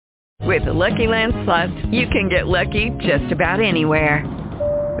With the Lucky Land Slots, you can get lucky just about anywhere.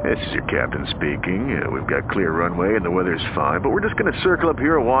 This is your captain speaking. We've got clear runway and the weather's fine, but we're just going to circle up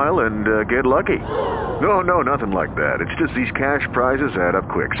here a while and get lucky. No, nothing like that. It's just these cash prizes add up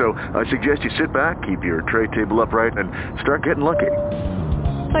quick. So I suggest you sit back, keep your tray table upright, and start getting lucky.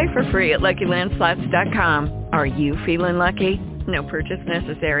 Play for free at LuckyLandSlots.com. Are you feeling lucky? No purchase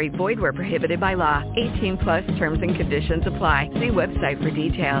necessary. Void where prohibited by law. 18 plus terms and conditions apply. See website for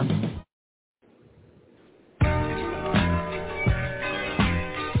details.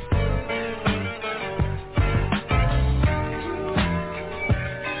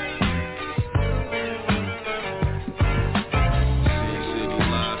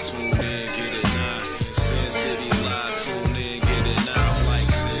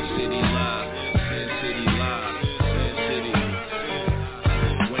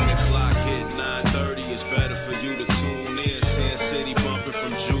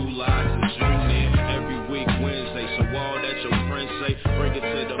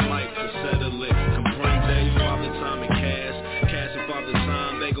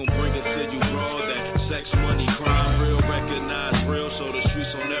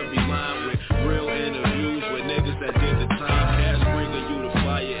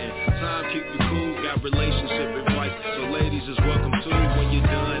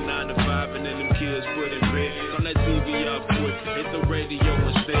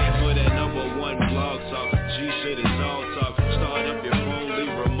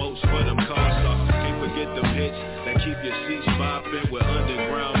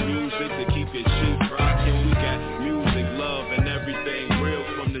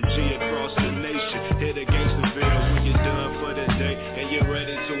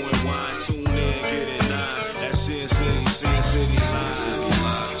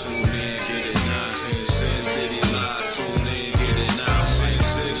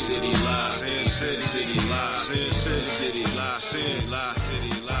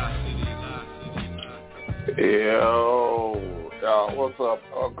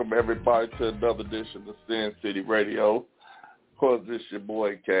 Everybody to another edition of Sin City Radio. Of course, this your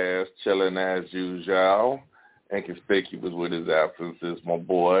boy Cass, chilling as usual. Inconspicuous with his absence is my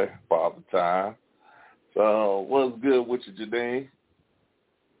boy, Father Time. So, what's good with you, Janine?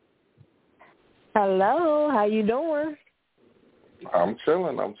 Hello, how you doing? I'm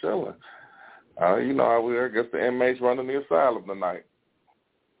chilling. You know how we are. I guess the inmates running the asylum tonight.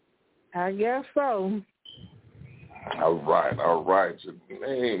 I guess so. All right,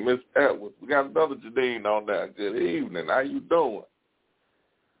 Janine, Miss Edwards. We got another Janine on there. Good evening. How you doing?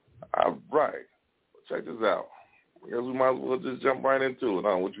 All right. Check this out. I guess we might as well just jump right into it,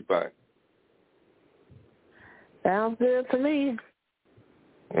 huh? What you think? Sounds good to me.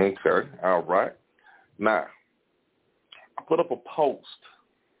 Okay, all right. Now, I put up a post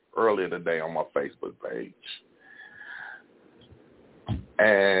earlier today on my Facebook page.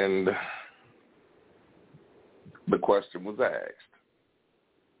 And the question was asked.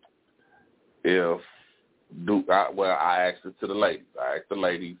 I asked it to the ladies. I asked the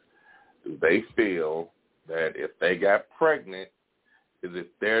ladies, do they feel that if they got pregnant, is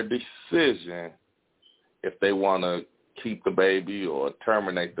it their decision if they want to keep the baby or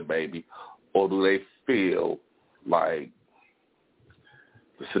terminate the baby, or do they feel like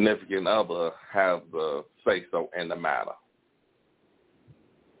the significant other have the say-so in the matter?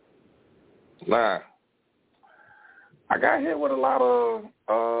 Now, I got hit with a lot of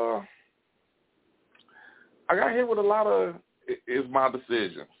it's my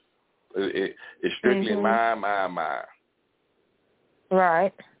decision. It's strictly mine.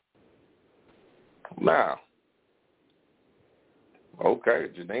 Right. Now, okay,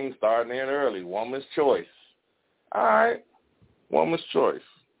 Janine starting in early. Woman's choice. All right, woman's choice.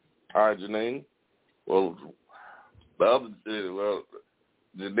 All right, Janine. Well,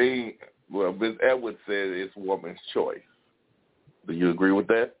 Janine. Well, Ms. Edwards said it's woman's choice. Do you agree with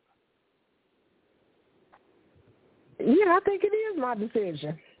that? Yeah, I think it is my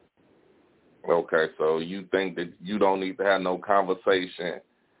decision. Okay, so you think that you don't need to have no conversation.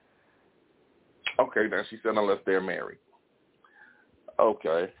 Okay, now she said unless they're married.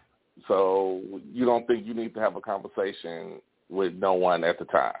 Okay, so you don't think you need to have a conversation with no one at the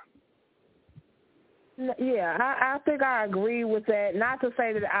time? Yeah, I think I agree with that. Not to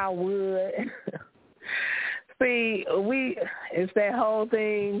say that I would. See, it's that whole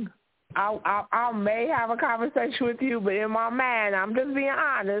thing. I may have a conversation with you, but in my mind, I'm just being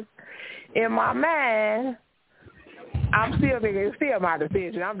honest. In my mind, I'm still thinking it's still my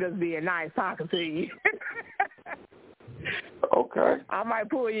decision. I'm just being nice talking to you. Okay. I might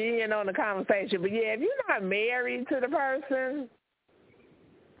pull you in on the conversation, but yeah, if you're not married to the person,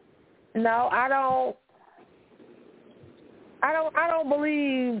 No, I don't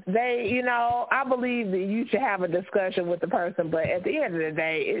believe they, I believe that you should have a discussion with the person, but at the end of the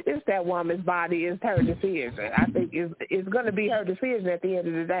day, it's that woman's body, it's her decision. I think it's going to be her decision at the end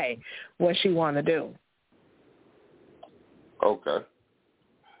of the day what she want to do. Okay.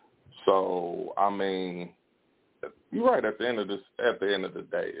 So, I mean, you're right. At the end of the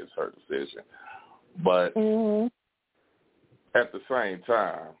day, it's her decision. But at the same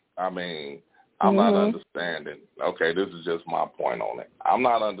time, I mean, I'm not understanding. Okay, this is just my point on it. I'm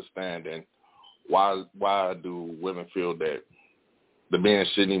not understanding why do women feel that the men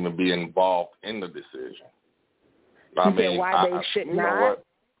shouldn't even be involved in the decision. Why they should not? Know what?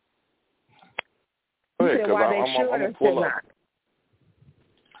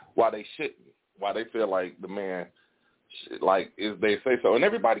 Why they shouldn't? Why they feel like the man, if they say so, and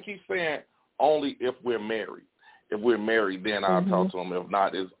everybody keeps saying only if we're married. If we're married, then I'll talk to them. If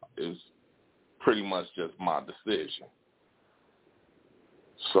not, is pretty much just my decision.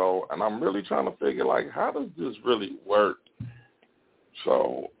 So, and I'm really trying to figure, how does this really work?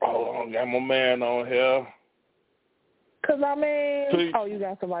 So, hold on, got my man on here. Because, Peace. You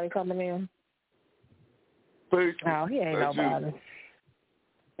got somebody coming in? Peace. No, he ain't nobody.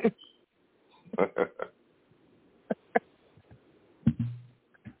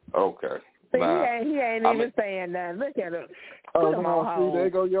 Okay. See, he ain't even saying that. Look at him. Oh, no, see, there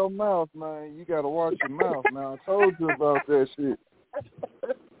go your mouth, man. You got to watch your mouth now. I told you about that shit.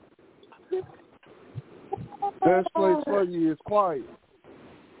 Best place for you is quiet.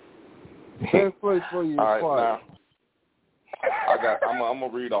 Best place for you is quiet. Now, I'm gonna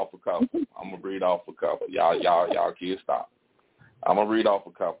read off a couple. Y'all kids stop. I'm gonna read off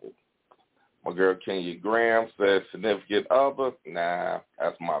a couple. My girl Kenya Graham says significant other. Nah,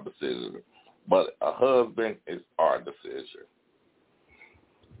 that's my decision. But a husband is our decision.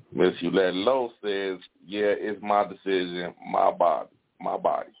 Miss Yulette Lowe says, yeah, it's my decision, my body.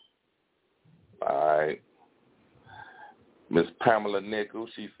 All right. Miss Pamela Nichols,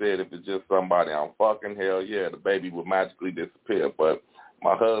 she said if it's just somebody I'm fucking, hell yeah, the baby would magically disappear. But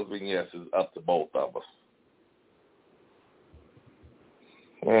my husband, yes, is up to both of us.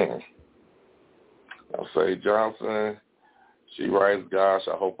 I'll say Johnson, she writes, gosh,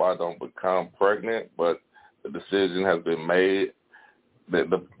 I hope I don't become pregnant, but the decision has been made.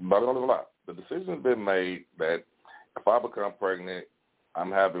 The decision has been made that if I become pregnant,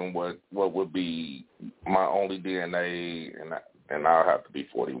 I'm having what would be my only DNA, and I'll have to be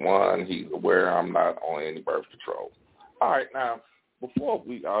 41. He's aware I'm not on any birth control. All right, now, before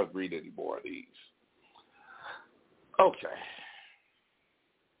I'll read any more of these. Okay.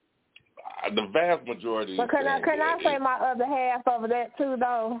 The vast majority. But can I say my other half of that too,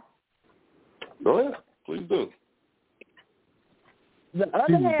 though? Go ahead, please do. The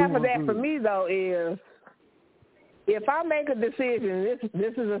other half of that for me though is, if I make a decision,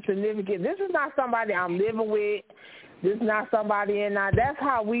 this is a significant. This is not somebody I'm living with. This is not somebody that's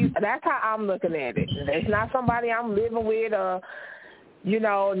how I'm looking at it. It's not somebody I'm living with or,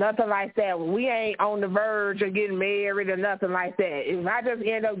 nothing like that. We ain't on the verge of getting married or nothing like that. If I just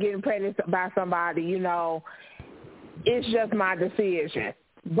end up getting pregnant by somebody, it's just my decision.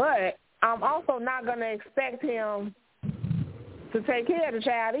 But I'm also not going to expect him to take care of the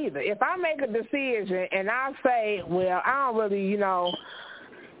child either. If I make a decision and I say, well, I don't really,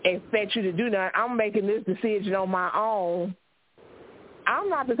 expect you to do nothing, I'm making this decision on my own, I'm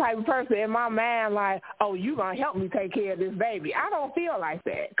not the type of person in my mind like, oh, you going to help me take care of this baby. I don't feel like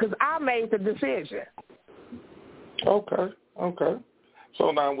that because I made the decision. Okay.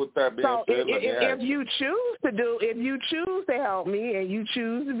 So now with that being said, if you choose to help me and you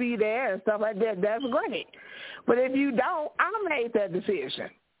choose to be there and stuff like that, that's great. But if you don't, I made that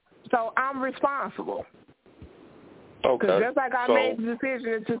decision. So I'm responsible. Okay. Because just like I made the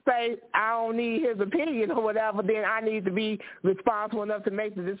decision to say I don't need his opinion or whatever, then I need to be responsible enough to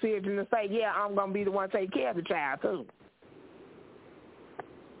make the decision to say, yeah, I'm going to be the one to take care of the child too.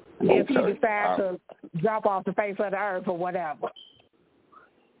 Okay. If he decides to drop off the face of the earth or whatever.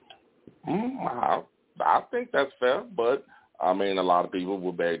 I think that's fair, but, a lot of people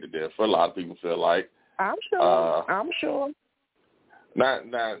will beg to differ. A lot of people feel like. I'm sure. Now,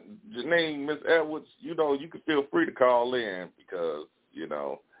 Janine, Miss Edwards, you can feel free to call in because, you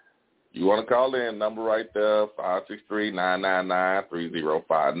want to call in, number right there,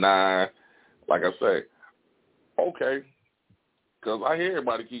 563-999-3059. Like I say, okay, because I hear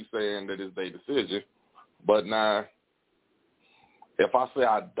everybody keep saying that it's their decision, but now, if I say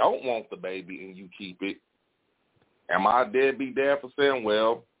I don't want the baby and you keep it, am I deadbeat dad for saying,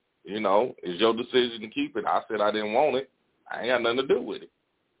 well, it's your decision to keep it. I said I didn't want it. I ain't got nothing to do with it.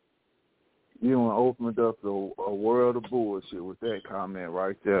 You done opened up a world of bullshit with that comment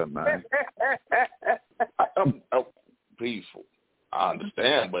right there, man. I'm peaceful. I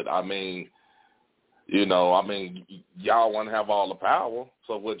understand, but I mean, y'all want to have all the power.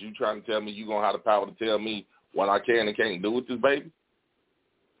 So what you trying to tell me? You gonna have the power to tell me what I can and can't do with this baby?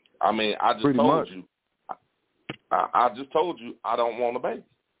 I mean, I just told you. I just told you I don't want a baby.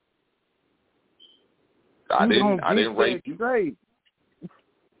 I didn't rape you. Straight.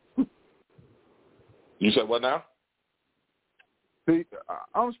 You said what now? See,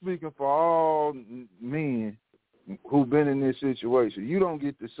 I'm speaking for all men who've been in this situation. You don't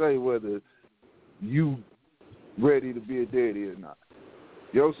get to say whether you ready to be a daddy or not.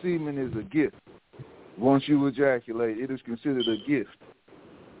 Your semen is a gift. Once you ejaculate, it is considered a gift.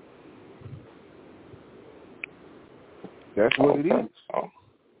 That's what it is. Oh.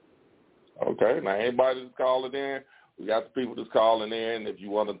 Okay. Now anybody that's calling in, we got the people that's calling in. If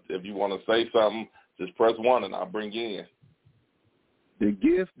you wanna say something, just press 1 and I'll bring you in. The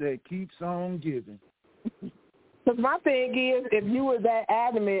gift that keeps on giving. Because my thing is, if you were that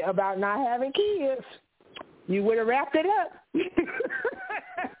adamant about not having kids, you would have wrapped it up.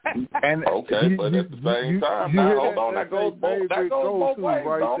 And okay, but at the same time, now hold on, that goes both ways,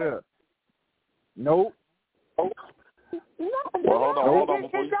 right there. Nope. No, well, hold on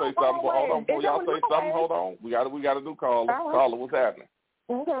before you say something. Hold on before y'all say something. Hold on, we got a new caller. Caller, what's happening?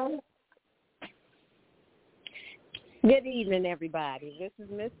 Okay. Good evening, everybody. This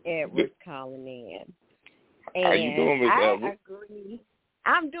is Miss Edwards calling in. And how you doing, Miss Edwards? I agree.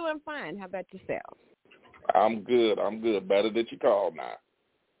 I'm doing fine. How about yourself? I'm good. Better that you called now.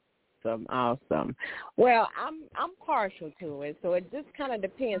 Awesome. Well, I'm partial to it, so it just kind of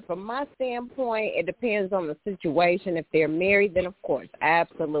depends. From my standpoint, it depends on the situation. If they're married, then of course,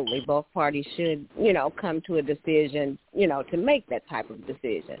 absolutely, both parties should, come to a decision, to make that type of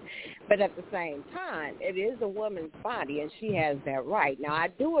decision. But at the same time, it is a woman's body, and she has that right. Now, I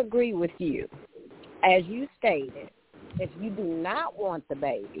do agree with you. As you stated, if you do not want the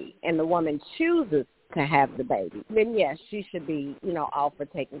baby and the woman chooses to have the baby, then yes, she should be, all for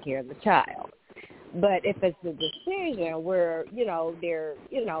taking care of the child. But if it's a decision where, they're,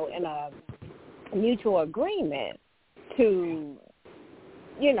 in a mutual agreement to,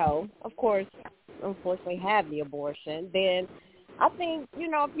 of course, unfortunately have the abortion, then I think, if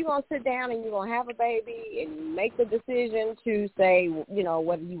you're going to sit down and you're going to have a baby and make the decision to say,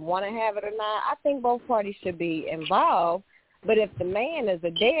 whether you want to have it or not, I think both parties should be involved. But if the man is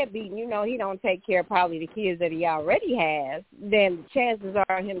a deadbeat, he don't take care of probably the kids that he already has, then the chances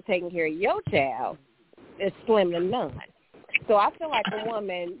are him taking care of your child is slim to none. So I feel like a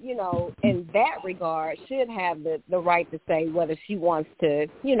woman, in that regard, should have the right to say whether she wants to,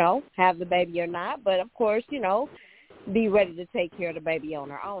 have the baby or not. But, of course, be ready to take care of the baby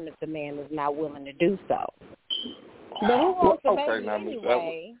on her own if the man is not willing to do so. But who wants the baby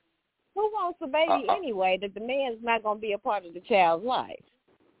anyway? Who wants the baby anyway that the man's not going to be a part of the child's life?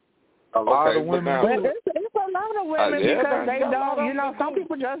 A lot of women. It's a lot of women because they don't, some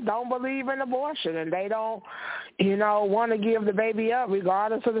people just don't believe in abortion and they don't, want to give the baby up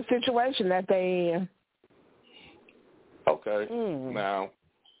regardless of the situation that they're in. Okay. Now,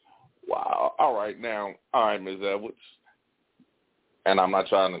 wow. All right, Ms. Edwards. And I'm not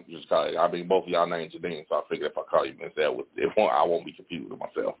trying to just call you. I mean, both of y'all names are names, so I figured if I call you Ms. Edwards, I won't be confused with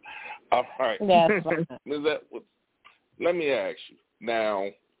myself. All right. That's fine. Ms. Edwards, let me ask you. Now,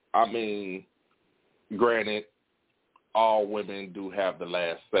 I mean, granted, all women do have the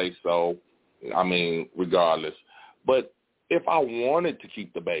last say, so, I mean, regardless. But if I wanted to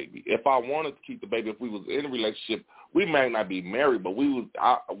keep the baby, if we was in a relationship, we might not be married, but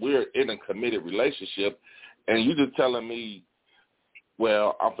we're in a committed relationship, and you just telling me,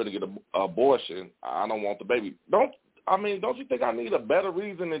 well, I'm going to get an abortion, I don't want the baby. Don't you think I need a better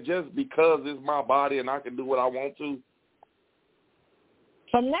reason than just because it's my body and I can do what I want to?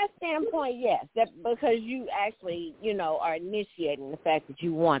 From that standpoint, yes, because you actually, are initiating the fact that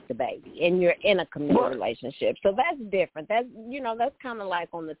you want the baby and you're in a committed relationship. So that's different. That's kind of like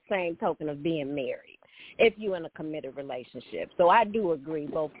on the same token of being married if you're in a committed relationship. So I do agree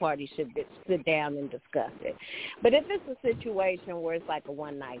both parties should sit down and discuss it. But if it's a situation where it's like a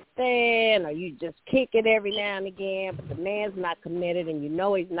one-night stand or you just kick it every now and again, but the man's not committed and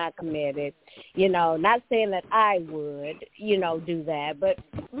he's not committed, not saying that I would, do that, but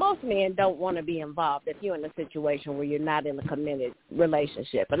most men don't want to be involved if you're in a situation where you're not in a committed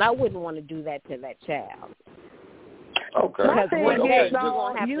relationship. And I wouldn't want to do that to that child. Okay. Because one day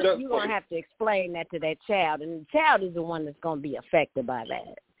you're going to have to explain that to that child, and the child is the one that's going to be affected by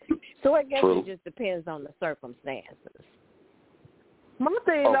that. So I guess it just depends on the circumstances. My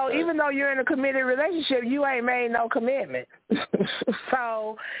thing, though, even though you're in a committed relationship, you ain't made no commitment.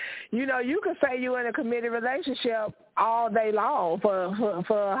 So, you know, you can say you're in a committed relationship all day long for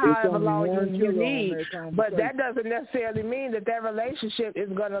however long you need, but that doesn't necessarily mean that relationship is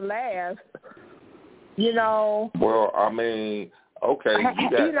going to last, you know. Well, I mean, okay.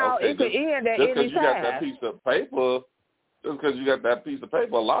 You know, it could end at any time. Just because you got that piece of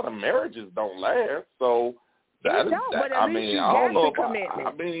paper, a lot of marriages don't last, so. But at least you got the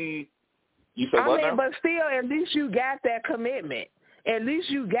commitment. You said what now? But still, at least you got that commitment. At least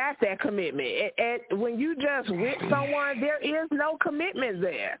you got that commitment. When you just with someone, there is no commitment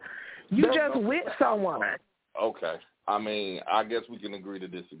there. You just with someone. Okay. I mean, I guess we can agree to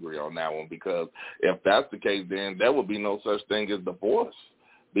disagree on that one, because if that's the case, then there would be no such thing as divorce.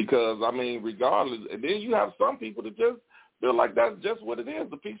 Because, I mean, regardless, and then you have some people that just feel like that's just what it is,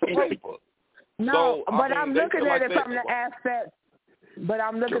 a piece of paper. No, so, but I'm looking at it from the aspect. But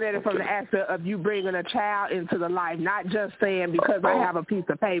I'm looking at it from the aspect of you bringing a child into the life, not just saying because I have a piece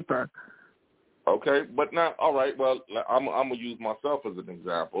of paper. Okay, but now, all right. Well, I'm gonna use myself as an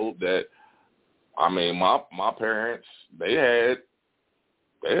example. That, I mean, my parents, they had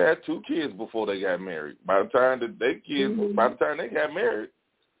 2 kids before they got married. By the time that they got married,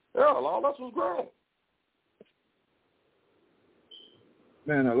 hell, all us was grown.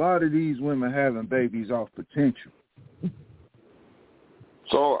 Man, a lot of these women having babies off potential.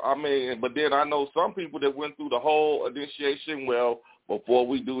 So, I mean, but then I know some people that went through the whole initiation. Well, before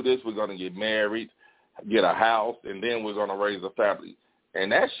we do this, we're going to get married, get a house, and then we're going to raise a family.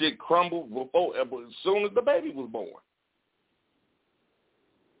 And that shit crumbled as soon as the baby was born.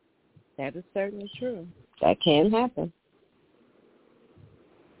 That is certainly true. That can happen.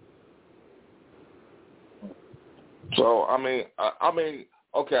 So, I mean,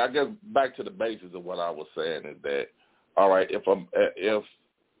 okay, I guess back to the basis of what I was saying is that, all right,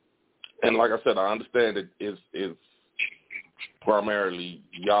 and like I said, I understand that it's primarily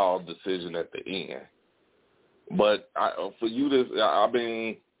y'all's decision at the end. But for you to, I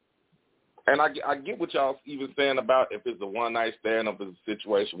mean, and I get what y'all even saying about if it's a one-night stand, if it's a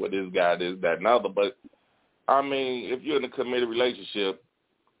situation where this guy, this, that, and other. But, I mean, if you're in a committed relationship,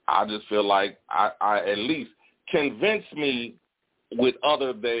 I just feel like I at least convince me with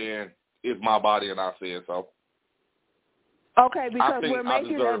other than is my body and I say so. Okay, because we're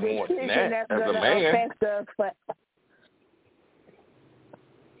making a decision that's going to affect us.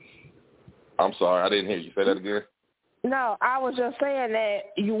 I'm sorry, I didn't hear you. Say that again. No, I was just saying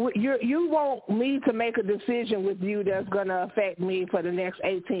that you want me to make a decision with you that's going to affect me for the next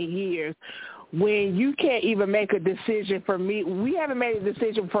 18 years when you can't even make a decision for me. We haven't made a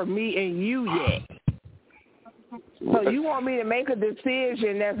decision for me and you yet. So you want me to make a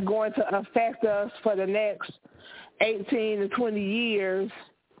decision that's going to affect us for the next 18 to 20 years,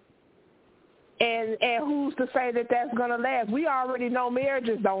 and who's to say that that's going to last? We already know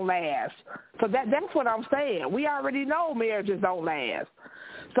marriages don't last. So that's what I'm saying. We already know marriages don't last.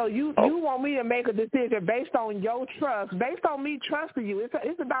 So you want me to make a decision based on your trust, based on me trusting you.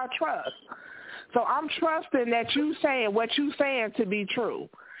 It's about trust. So I'm trusting that you saying what you saying to be true,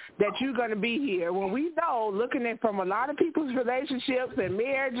 that you're going to be here. When we know, looking at from a lot of people's relationships and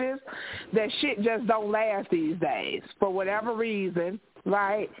marriages, that shit just don't last these days for whatever reason,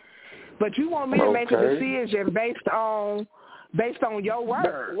 right? But you want me to make a decision based on your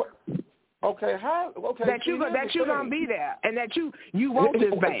word. Okay, how? Okay, that you're gonna be there and that you want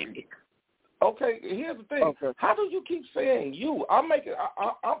this baby. Okay, here's the thing. Okay. How do you keep saying you? I'm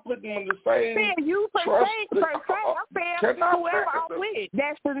putting them in the same. I'm saying you per se. I'm saying whoever I'm with,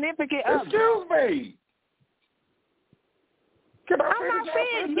 that's significant other. Excuse me. I'm not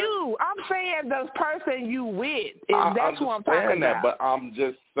saying you. I'm saying the person you with. That's who I'm talking about. But I'm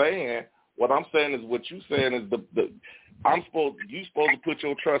just saying. What I'm saying is what you saying is you supposed to put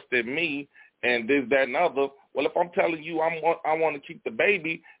your trust in me and this, that, and other. Well, if I'm telling you I want to keep the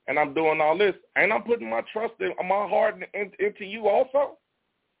baby and I'm doing all this, ain't I putting my trust in my heart into you also?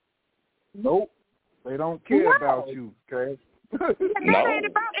 Nope. They don't care about you, okay? No. It ain't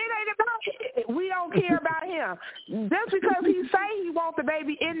about it. We don't care about him. Just because he say he wants the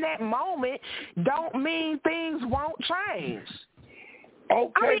baby in that moment don't mean things won't change.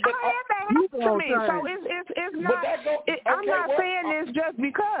 Okay, I mean, but I had that happen to me, so it's not. I'm not saying this just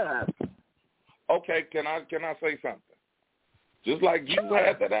because. Okay, can I say something? Just like you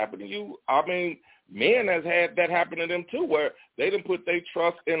had that happen to you, I mean, men has had that happen to them too, where they didn't put their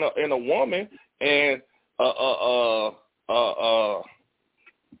trust in a woman, and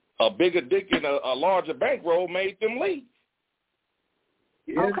a bigger dick and a larger bankroll made them leave.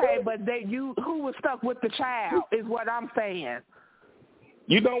 Okay, but who was stuck with the child is what I'm saying.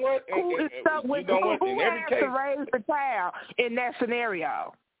 You know what? Who is stuck with you know what? who In every has case, to raise the child in that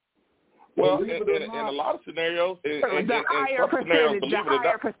scenario? Well, in a lot of scenarios, in higher some scenarios, believe it or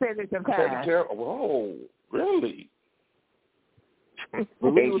not, percentage of time. Whoa, really?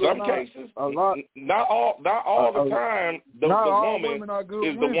 Believe in some cases, a lot. Not all the time. The woman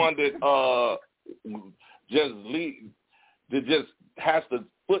is the one that just has to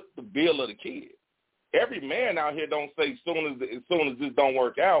foot the bill of the kid. Every man out here don't say as soon as this don't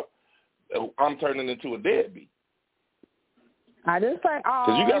work out, I'm turning into a deadbeat. I didn't say all.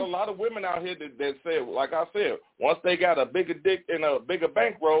 Because you got a lot of women out here that say, like I said, once they got a bigger dick and a bigger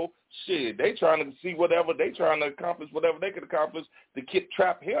bankroll, shit, they trying to see whatever they trying to accomplish, whatever they can accomplish to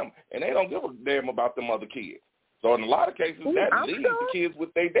trap him, and they don't give a damn about them other kids. So in a lot of cases, that leaves the kids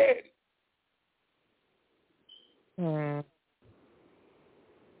with their daddy. Man,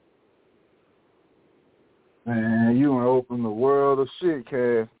 you want to open the world of shit,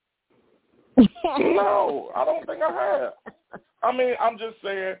 Cass. No, I don't think I have. I mean, I'm just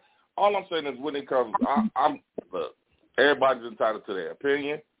saying, all I'm saying is when it comes, look, everybody's entitled to their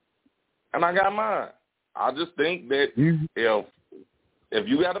opinion, and I got mine. I just think that if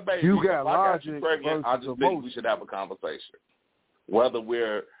you got a baby, if I got you pregnant, I just think we should have a conversation. Whether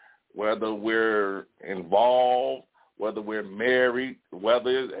we're involved, whether we're married, whether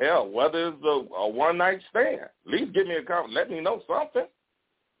it's a one-night stand. At least give me a comment. Let me know something.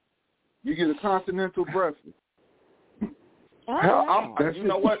 You get a continental breakfast. Hell, you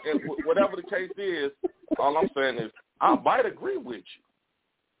know what? Whatever the case is, all I'm saying is I might agree with you.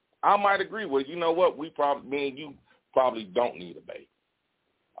 I might agree with you. You know what? Me and you probably don't need a baby.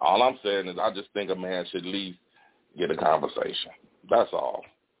 All I'm saying is I just think a man should at least get a conversation. That's all.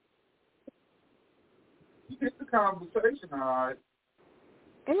 Get the conversation, all right.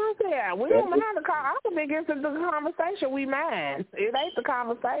 Yeah, we don't mind the conversation. I don't think it's the conversation we mind. It ain't the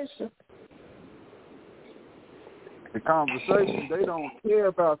conversation. The conversation, they don't care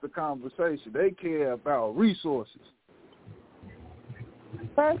about the conversation. They care about resources.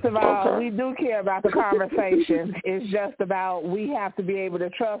 First of all, we do care about the conversation. It's just about we have to be able to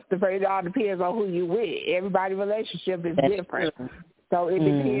trust the person. It all depends on who you with. Everybody's relationship is different. So it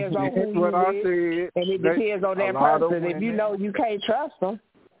depends on who you with, and it depends on that person. If you know you can't trust them.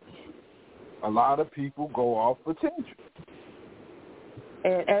 A lot of people go off potential.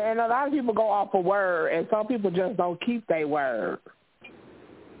 And a lot of people go off a word, and some people just don't keep their word.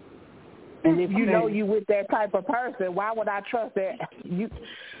 And if you know you with that type of person, why would I trust that you?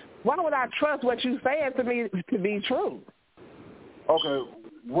 Why would I trust what you saying to me to be true? Okay,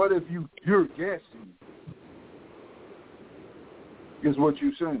 what if you're guessing? Is what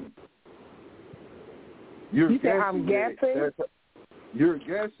you're saying? You say I'm guessing? You're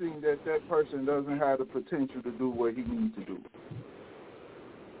guessing that person doesn't have the potential to do what he needs to do.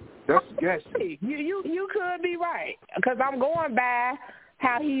 That's guessing. You could be right, because I'm going by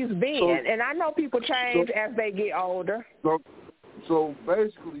how he's been, and I know people change as they get older. So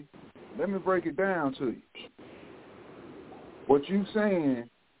basically, let me break it down to you. What you saying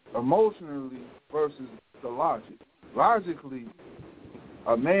emotionally versus the logic. Logically,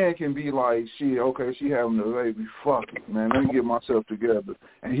 a man can be like, shit, okay, she having a baby, fuck it, man, let me get myself together.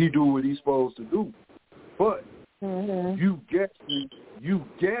 And he do what he's supposed to do. But you guessing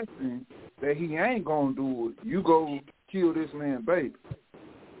that he ain't going to do it. You go kill this man's baby.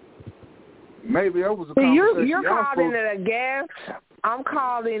 Maybe that was a conversation. You're calling it a guess. I'm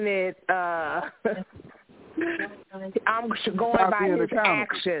calling it, I'm going by his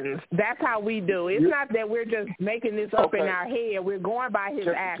actions. That's how we do. It's not that we're just making this up in our head. We're going by his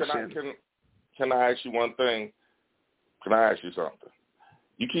actions. Can I ask you one thing? Can I ask you something?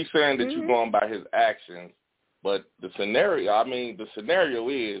 You keep saying that you're going by his actions, but the scenario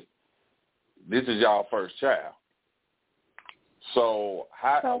is this is y'all first child. So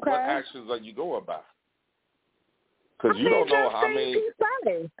what actions are you going by? Because you don't know how many.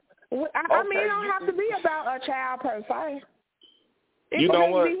 I mean, it don't have to be about a child per se. It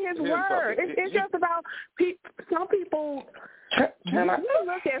can be his word. It's just about some people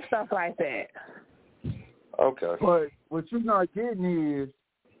look at stuff like that. Okay. But what you're not getting is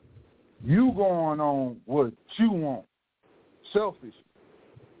you going on what you want. Selfish.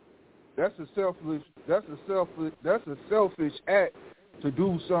 That's a selfish act to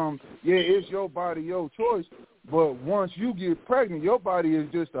do something. Yeah, it's your body, your choice. But once you get pregnant, your body is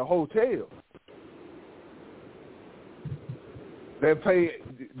just a hotel. They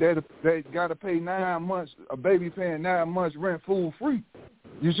got to pay 9 months. A baby paying 9 months rent, food free.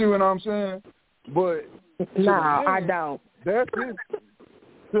 You see what I'm saying? But no, I don't. That's his.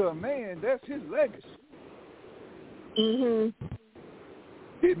 To a man, that's his legacy.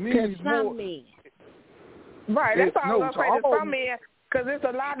 it means more. Men. Right, that's all I'm saying. all Some men, because there's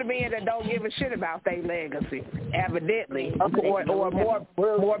a lot of men that don't give a shit about their legacy, evidently, or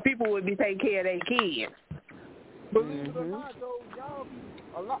more people would be taking care of their kids. Believe it or not, though, y'all,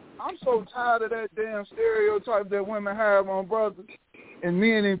 I'm so tired of that damn stereotype that women have on brothers and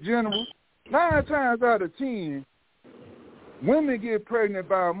men in general. 9 times out of 10, women get pregnant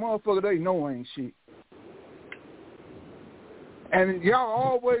by a motherfucker they know ain't shit. And y'all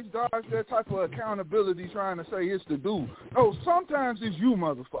always dodge that type of accountability trying to say it's the dude. No, sometimes it's you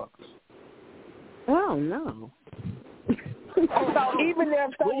motherfuckers. Oh, no. So even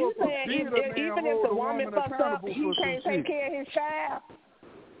if you saying even if the woman fucks up, he can't take care of his child.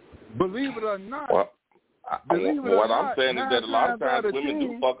 Believe it or not. Well, what I'm saying is that a lot of times women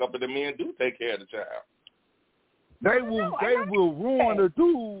do fuck up and the men do take care of the child. They will ruin a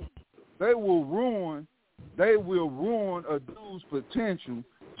dude. They will ruin a dude's potential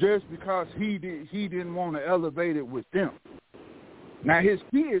just because he didn't want to elevate it with them. Now his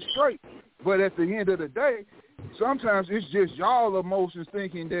kid's straight, but at the end of the day, sometimes it's just y'all emotions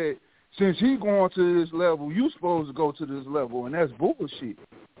thinking that since he going to this level, you supposed to go to this level, and that's bullshit.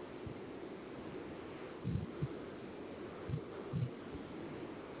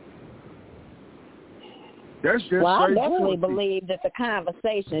 That's just I definitely bullshit. believe that the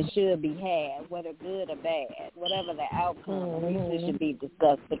conversation should be had, whether good or bad, whatever the outcome, it should be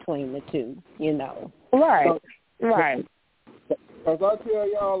discussed between the two, you know. Right, right. As I tell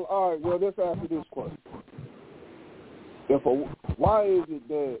y'all, all right, well, let's answer this question. Why is it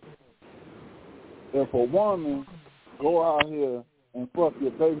that if a woman go out here and fuck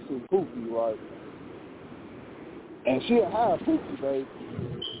your basic poopy, right, and she'll have poopy, baby,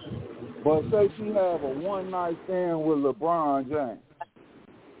 but say she have a one-night stand with LeBron James,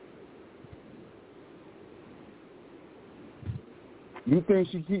 you think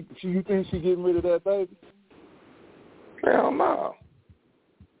she getting rid of that baby? Hell no.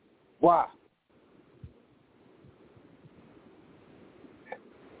 Why?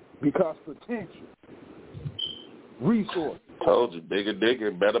 Because potential, resources. Told you, bigger dick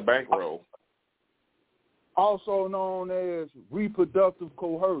and better bankroll. Also known as reproductive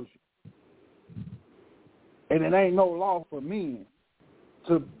coercion. And it ain't no law for men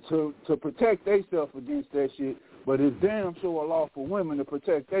to protect themselves against that shit, but it's damn sure a law for women to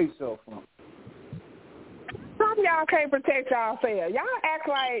protect themselves from it. Some of y'all can't protect y'allselves. Y'all act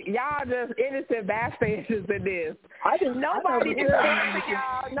like y'all just innocent bystanders in this. Nobody is forcing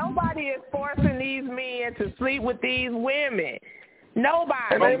y'all. Nobody is forcing these men to sleep with these women.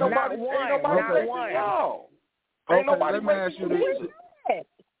 Nobody. And ain't not nobody one. Y'all. Okay, let me ask you this.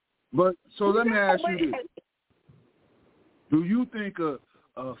 But so let me ask you this. Do you think a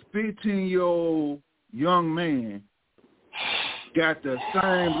 15-year-old young man got the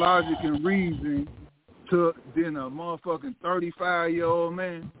same logic and reason than a motherfucking 35-year-old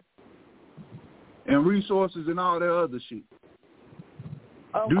man? And resources and all that other shit?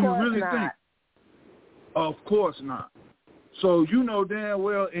 Do you really think? Of course not. So you know damn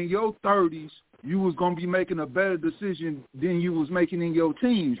well in your 30s you was going to be making a better decision than you was making in your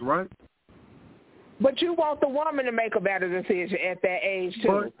teens, right? But you want the woman to make a better decision at that age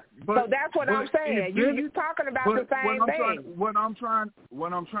too. So that's what I'm saying. You talking about the same thing. What I'm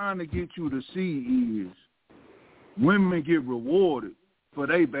trying to get you to see is women get rewarded for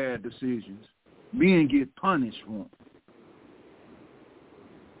their bad decisions. Men get punished for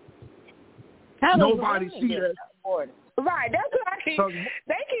them. Nobody see that. Right, that's what I keep. So,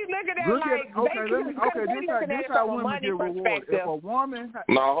 they keep looking at this how women get rewarded. If a woman,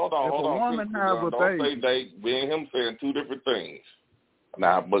 hold on. A woman have a don't baby. Say me and him saying two different things.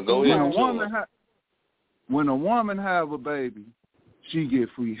 Now, but go ahead. When a woman have a baby, she get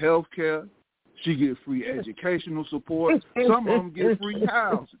free health care. She get free educational support. Some of them get free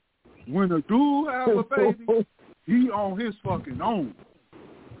housing. When a dude have a baby, he on his fucking own.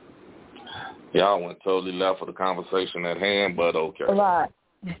 Y'all went totally left for the conversation at hand, but okay. Right.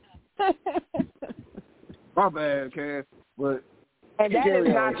 My bad, Cass. But and that is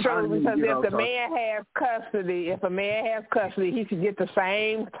not true because if a man has custody, he should get the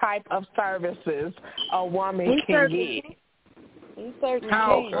same type of services a woman can get.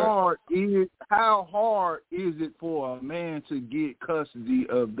 How hard is it for a man to get custody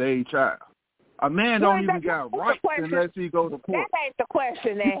of their child? A man don't even got rights unless he go to court. That ain't the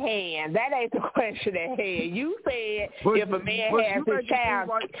question at hand. You said if a man has his child,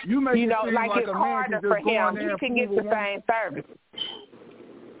 like it's harder for him. He can get the same service.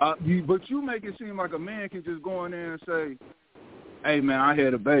 But you make it seem like a man can just go in there and say, hey, man, I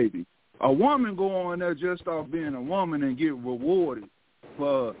had a baby. A woman go on there just off being a woman and get rewarded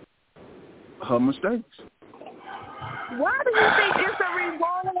for her mistakes. Why do you think it's a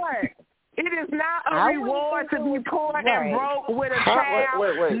reward? It is not a reward to be poor and broke with a child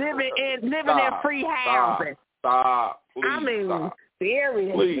living in free housing. Stop. Please I mean, stop.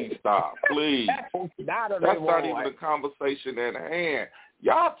 Seriously. Please stop. Please. That's not even the conversation at hand.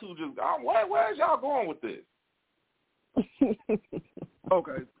 Y'all two just, where's y'all going with this?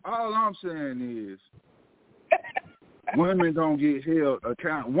 Okay, all I'm saying is women don't get held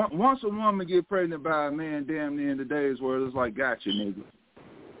accountable. Once a woman get pregnant by a man, damn near in the days where it's like, gotcha, nigga.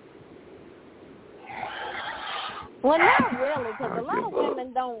 Well, not really, because a lot of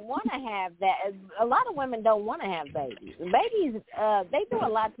women don't want to have that. A lot of women don't want to have babies. Babies, they do a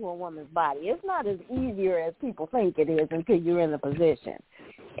lot to a woman's body. It's not as easier as people think it is until you're in the position.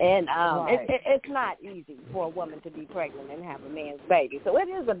 And it's not easy for a woman to be pregnant and have a man's baby. So it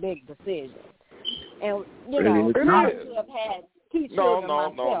is a big decision. And, you know, I have had 2 children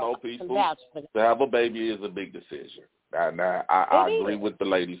myself. No, people. To have a baby is a big decision. Now I agree with the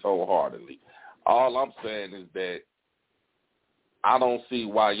ladies wholeheartedly. All I'm saying is that I don't see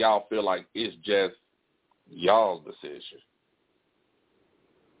why y'all feel like it's just y'all's decision.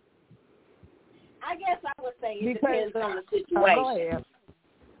 I guess I would say it depends on the situation.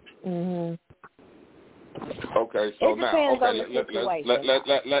 Okay, so now,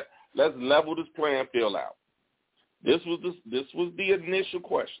 let's level this playing field out. This was the initial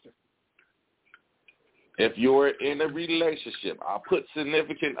question. If you're in a relationship, I'll put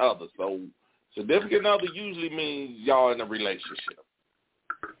significant other. So significant other usually means y'all in a relationship.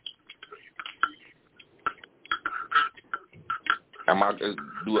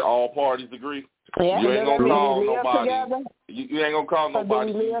 Do all parties agree? Yeah. You ain't gonna call nobody. You ain't gonna call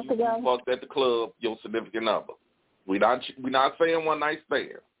nobody. You fucked at the club. Your significant other. We not saying one night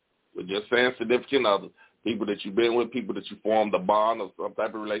stand. We're just saying significant other. People that you've been with, people that you formed a bond or some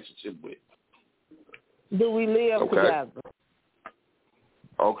type of relationship with. Do we live together?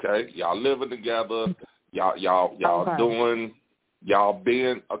 Okay, y'all living together. Y'all doing. Y'all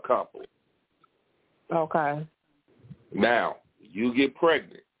being a couple. Okay. Now you get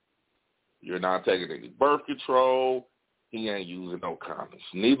pregnant. You're not taking any birth control. He ain't using no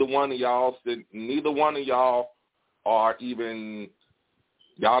condoms. Neither one of y'all are even.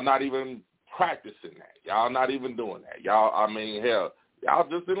 Y'all not even practicing that. Y'all not even doing that. Y'all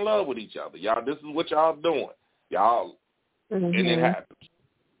just in love with each other. Y'all, this is what y'all doing. Y'all, and it happens.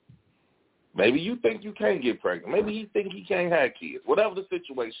 Maybe you think you can't get pregnant. Maybe you think he can't have kids. Whatever the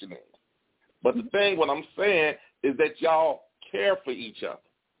situation is. But the thing, what I'm saying, is that y'all care for each other.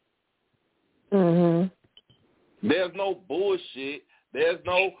 There's no bullshit. There's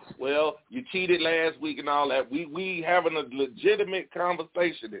no, well, you cheated last week and all that. We having a legitimate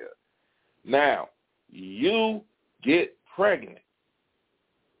conversation here. Now, you get pregnant.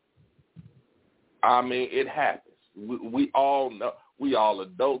 I mean, it happens. We all know. We all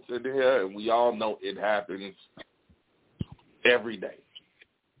adults in here, and we all know it happens every day.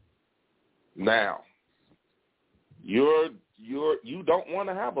 Now, you don't want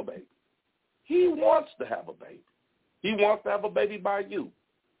to have a baby. He wants to have a baby. He wants to have a baby by you.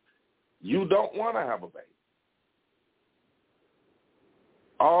 You don't want to have a baby.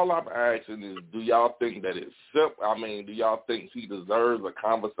 All I'm asking is, do y'all think that it's simple? I mean, do y'all think he deserves a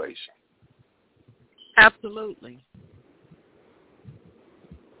conversation? Absolutely.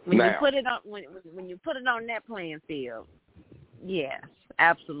 When now, you put it on when you put it on that playing field, yes,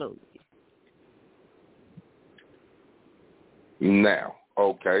 absolutely. Now,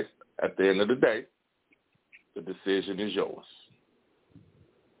 okay, at the end of the day, the decision is yours.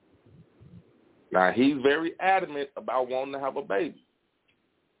 Now, he's very adamant about wanting to have a baby.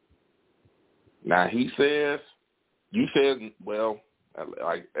 Now, you said, well,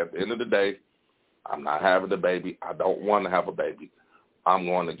 like at the end of the day, I'm not having a baby. I don't want to have a baby. I'm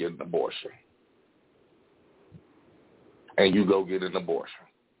going to get an abortion. And you go get an abortion.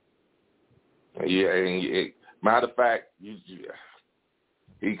 Matter of fact,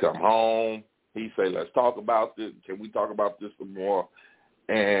 he come home. He say, let's talk about this. Can we talk about this some more?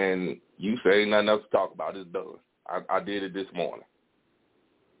 And you say, nothing else to talk about. It's done. I did it this morning.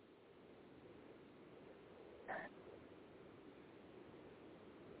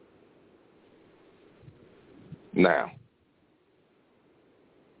 Now,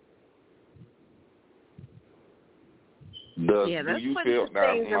 do you feel,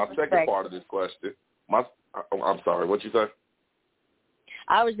 now, my second part of this question, I'm sorry, what you say?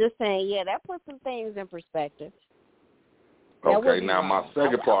 I was just saying, that puts some things in perspective. Okay, now my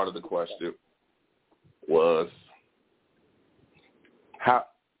second part of the question was,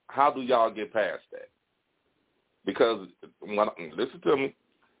 how do y'all get past that? Because listen to me,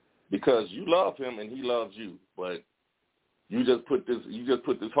 because you love him and he loves you, but you just put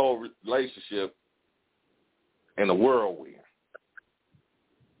this whole relationship in a whirlwind.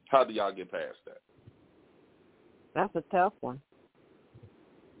 How do y'all get past that? That's a tough one.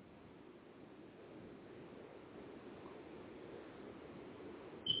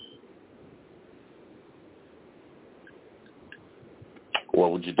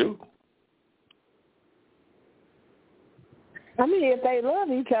 What would you do? I mean, if they love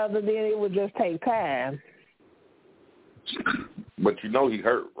each other, then it would just take time. But you know he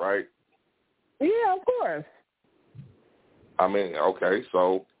hurt, right? Yeah, of course. I mean, okay,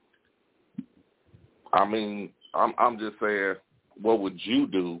 so I mean, I'm just saying, what would you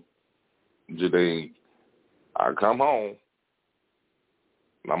do, Jadine? I come home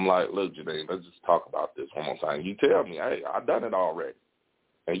and I'm like, look, Jadine, let's just talk about this one more time. You tell me, hey, I've done it already.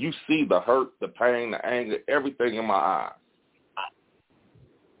 And you see the hurt, the pain, the anger, everything in my eyes.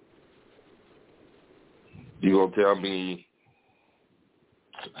 You gonna tell me,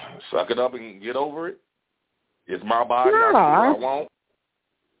 suck it up and get over it? It's my body, I do what I want.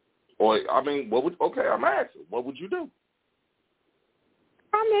 Or, I mean, I'm asking, what would you do?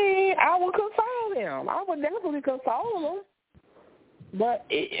 I mean, I would console him. I would definitely console him. But,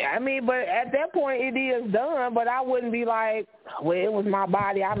 but at that point, it is done. But I wouldn't be like, well, it was my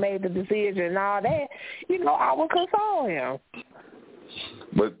body. I made the decision and all that. I would console him.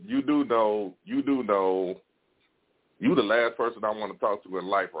 But you do know, you the last person I want to talk to in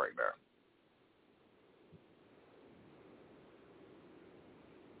life right now.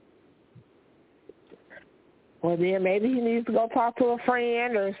 Well, then maybe he needs to go talk to a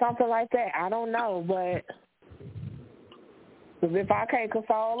friend or something like that. I don't know, but because if I can't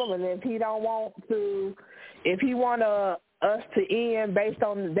console him, and if he don't want to, if he want us to end based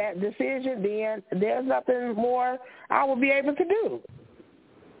on that decision, then there's nothing more I will be able to do.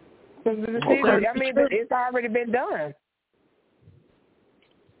 Because the decision, it's already been done.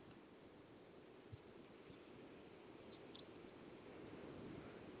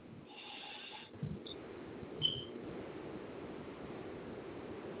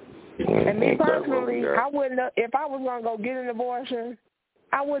 And me personally, I wouldn't have, if I was going to go get an abortion,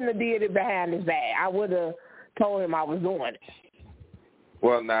 I wouldn't have did it behind his back. I would have told him I was doing it.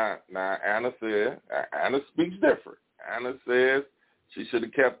 Well, now Anna speaks different. Anna says she should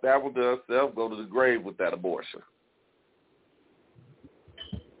have kept that one to herself, go to the grave with that abortion.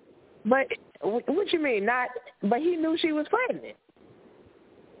 But what you mean? But he knew she was pregnant.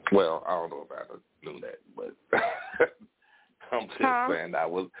 Well, I don't know if Anna knew that, but I'm just saying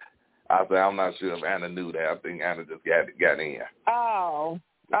I'm not sure if Anna knew that. I think Anna just got in. Oh,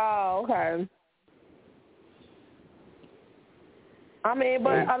 okay. I mean,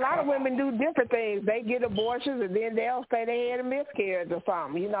 but a lot of women do different things. They get abortions and then they'll say they had a miscarriage or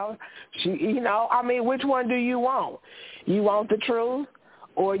something. Which one do you want? You want the truth,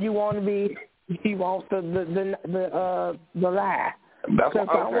 or you want the lie? That's what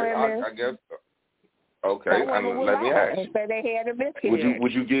I guess. Okay, let me ask you. Say they had a miscarriage.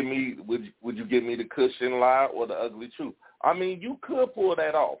 Would you give me the cushion lie or the ugly truth? I mean, you could pull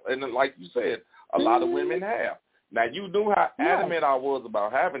that off, and like you said, a lot of women have. Now, you knew how adamant I was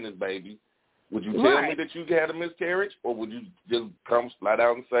about having this baby. Would you tell me that you had a miscarriage, or would you just come flat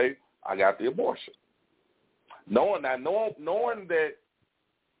out and say, I got the abortion? Knowing that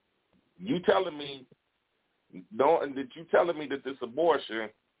you telling me that this abortion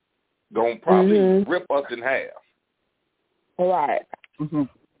gonna probably rip us in half. Right. Mm-hmm.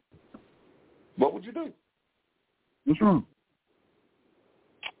 What would you do? Mm-hmm.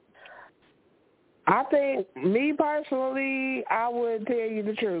 I think, me personally, I would tell you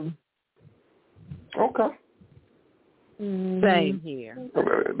the truth. Okay. Same here.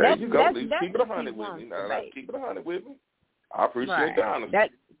 There you go. Keep it 100 with me. Keep it 100 with me. I appreciate the honesty.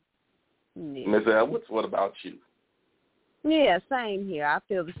 Ms. Edwards, what about you? Yeah, same here. I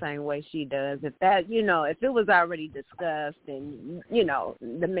feel the same way she does. If that, if it was already discussed and,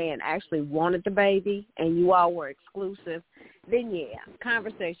 the man actually wanted the baby and you all were exclusive, then yeah,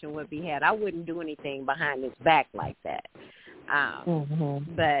 conversation would be had. I wouldn't do anything behind his back like that.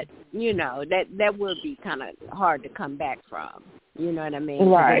 But, that would be kind of hard to come back from. You know what I mean?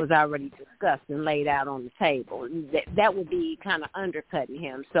 Right. It was already discussed and laid out on the table. That would be kind of undercutting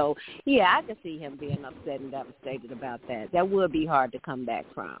him. So, yeah, I could see him being upset and devastated about that. That would be hard to come back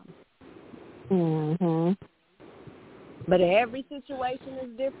from. But every situation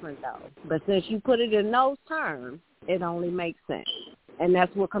is different, though. But since you put it in those terms, it only makes sense. And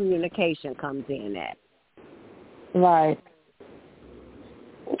that's where communication comes in at. Right.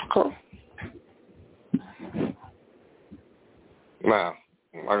 Okay. Now,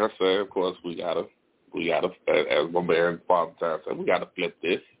 like I said, of course, we gotta, as my man Father Time said, we gotta flip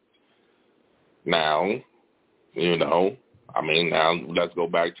this. Now, now let's go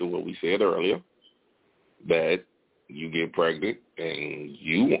back to what we said earlier, that you get pregnant and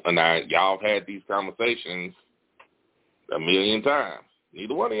y'all have had these conversations a million times.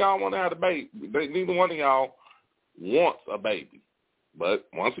 Neither one of y'all want to have a baby. Neither one of y'all wants a baby. But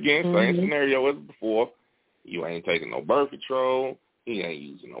once again, same scenario as before. You ain't taking no birth control. He ain't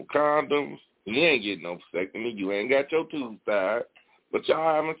using no condoms. He ain't getting no vasectomy. You ain't got your tubes tied. But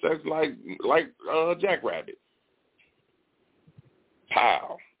y'all having sex like jackrabbits.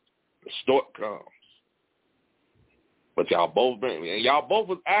 Pow. The stork comes. But y'all both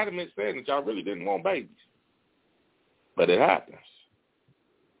was adamant saying that y'all really didn't want babies. But it happens.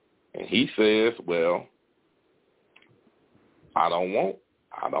 And he says, well, I don't want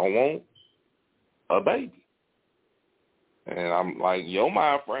a baby. And I'm like, your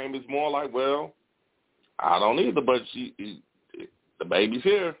mind frame is more like, well, I don't either, but the baby's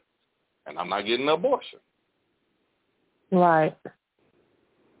here, and I'm not getting an abortion. Right.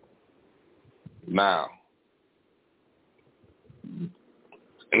 Now,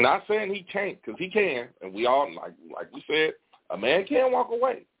 I'm not saying he can't, because he can, and we all, like we said, a man can walk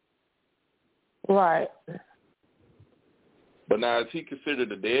away. Right. But now, is he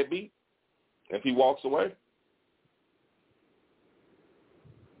considered a deadbeat if he walks away?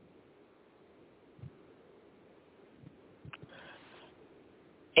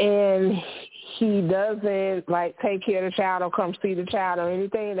 And he doesn't take care of the child or come see the child or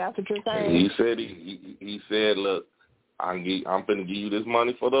anything. That's what you're saying. He said he said, look, I'm finna give you this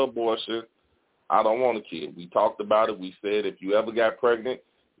money for the abortion. I don't want a kid. We talked about it. We said if you ever got pregnant,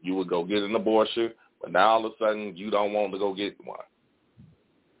 you would go get an abortion. But now all of a sudden you don't want to go get one.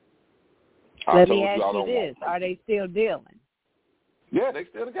 Let me ask you this: are they still dealing? Yeah, they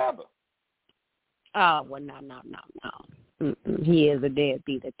still together. Oh well, no. He is a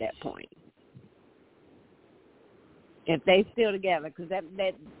deadbeat at that point. If they still together, because that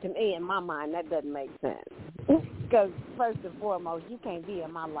to me, in my mind, that doesn't make sense. Because first and foremost, you can't be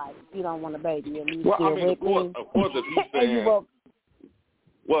in my life if you don't want a baby and you still with me. Of course, if he's saying,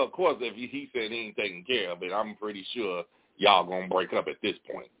 well, of course, if he said he ain't taking care of it, I'm pretty sure y'all gonna break up at this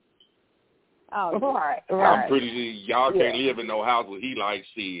point. Oh, right. I'm pretty sure y'all can't live in no house where he like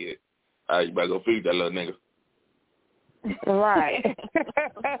shit. You better go feed that little nigga. Right.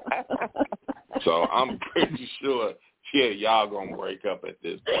 So I'm pretty sure, y'all gonna break up at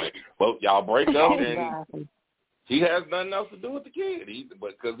this point. Well, y'all break up and he has nothing else to do with the kid.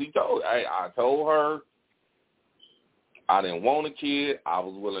 Because I told her I didn't want a kid. I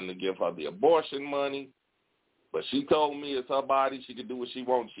was willing to give her the abortion money, but she told me it's her body. She can do what she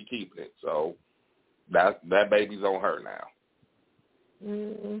wants. She keeping it. So that baby's on her now.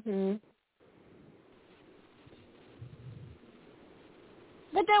 Mhm.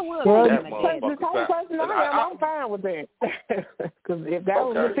 But that would the same person I'm fine with that. Because if that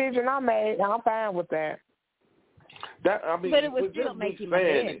was the decision I made, I'm fine with that. But it would still make him a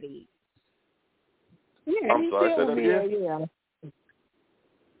deadbeat. Yeah, I'm sorry, say that again? Yeah.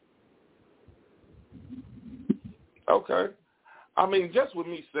 Okay. I mean, just with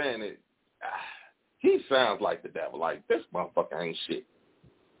me saying it, he sounds like the devil. Like, this motherfucker ain't shit.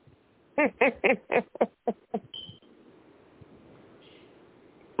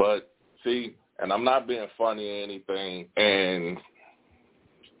 But, see, and I'm not being funny or anything, and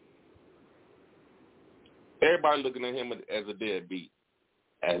everybody looking at him as a deadbeat,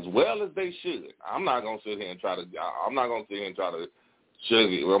 as well as they should. I'm not going to sit here and try to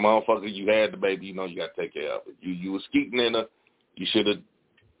sugar, well, motherfucker, you had the baby, you know you got to take care of it. You was skeeting in her, you should have,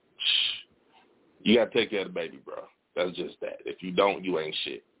 you got to take care of the baby, bro. That's just that. If you don't, you ain't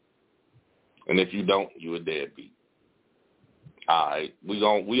shit. And if you don't, you a deadbeat. All right, we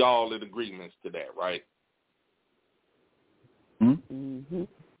all in agreements to that, right? Mm-hmm.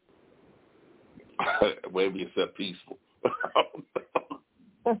 Maybe it's that peaceful.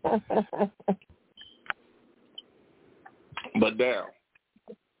 But now,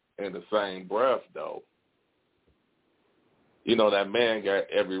 in the same breath, though, you know that man got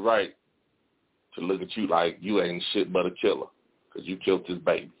every right to look at you like you ain't shit but a killer because you killed his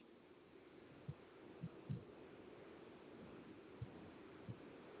baby.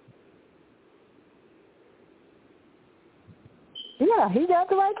 Yeah, he got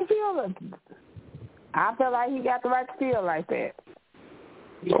the right to feel it. I feel like he got the right to feel like that.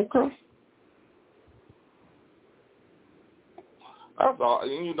 Okay. That's all.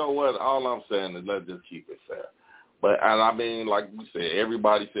 And you know what? All I'm saying is let's just keep it fair. But, and I mean, like we said,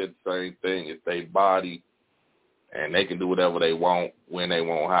 everybody said the same thing. It's their body. and they can do whatever they want, when they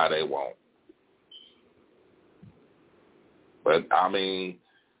want, how they want. But, I mean,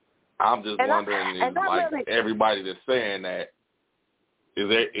 I'm just wondering, everybody that's saying that,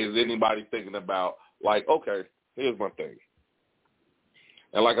 is anybody thinking about, like, okay, here's my thing.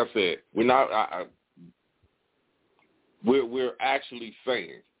 And like I said, we're actually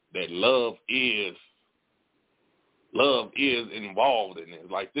saying that love is involved in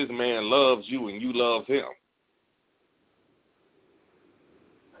it. Like, this man loves you and you love him.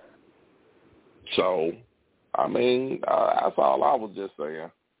 So, I mean, that's all I was just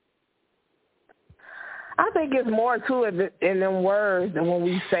saying. I think it's more to it in them words than when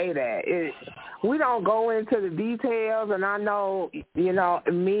we say that. We don't go into the details, and I know,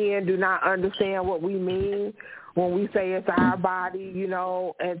 men do not understand what we mean when we say it's our body,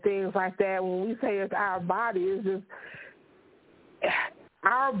 and things like that. When we say it's our body, it's just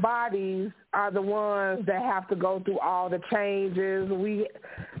our bodies are the ones that have to go through all the changes.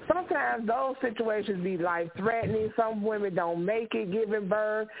 Sometimes those situations be like threatening. Some women don't make it giving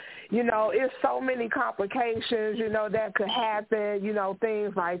birth. It's so many complications, that could happen,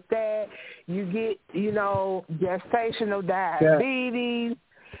 things like that. You get, gestational diabetes.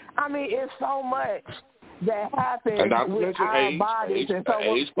 I mean, it's so much that happens with our bodies. And so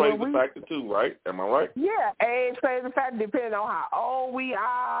age plays a factor too, right? Am I right? Yeah, age plays a factor depending on how old we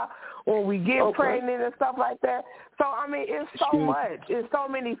are, when we get pregnant and stuff like that. So, I mean, it's so much. It's so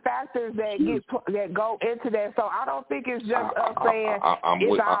many factors that go into that. So I don't think it's just us saying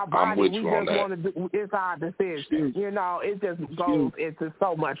it's our body. We just want to do, it's our decision. It just goes into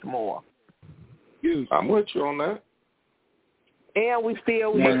so much more. I'm with you on that. And we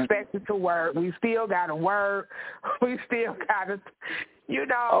expected to work. We still got to work. We still got to, it's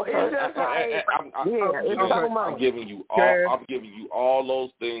just like, it's so much. I'm giving you all those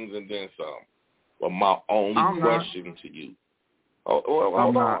things and then some. But my only question to you.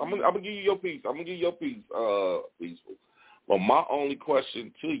 Hold on. I'm gonna give you your piece. Peaceful. But my only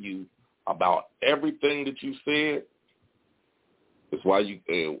question to you about everything that you said is why you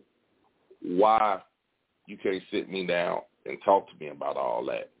can't sit me down and talk to me about all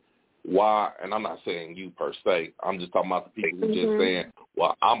that. Why? And I'm not saying you per se. I'm just talking about the people who just saying,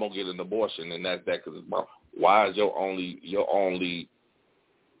 "Well, I'm gonna get an abortion," and that's that because it's my. Why is your only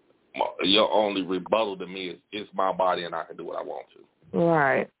rebuttal to me is it's my body and I can do what I want to.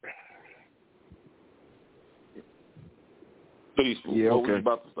 Right. Peaceful. Yeah, what were you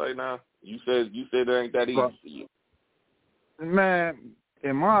about to say now? You said it ain't that easy for you. Man,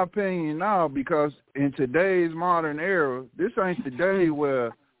 in my opinion now, because in today's modern era, this ain't the day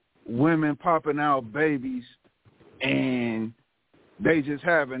where women popping out babies and they just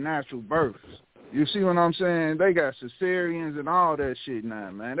having natural births. You see what I'm saying? They got cesareans and all that shit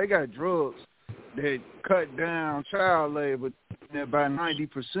now, man. They got drugs that cut down child labor by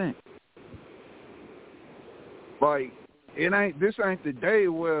 90%. Like, this ain't the day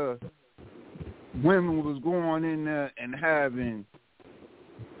where women was going in there and having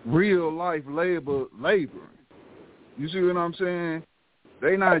real life labor. You see what I'm saying?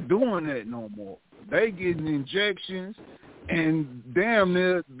 They not doing that no more. They getting injections and damn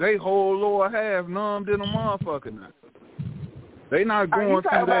near they whole lower half numbed in a motherfucker now. They not going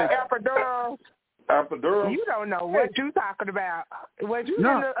through that. Epidural? You don't know what you talking about. Was you in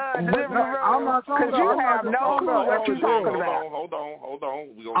the delivery room? I'm not talking about. You have no clue what you talking about. Hold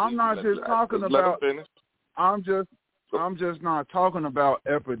on. I'm not just talking about. I'm just not talking about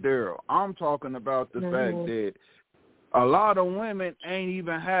epidural. I'm talking about the fact that a lot of women ain't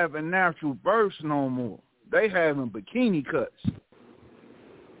even having natural births no more. They having bikini cuts.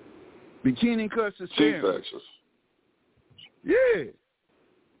 Bikini cuts is serious. Yeah.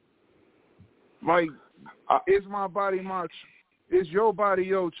 Like, it's my body, it's your body,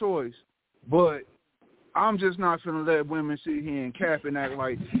 your choice. But I'm just not finna let women sit here and cap and act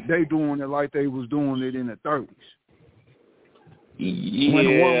like they doing it like they was doing it in the 30s.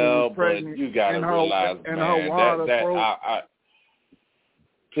 Yeah, but you gotta realize, man, that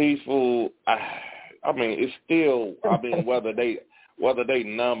peaceful. I mean, it's still. I mean, whether they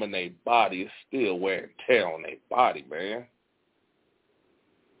numbing their body, it's still wear and tear on their body, man.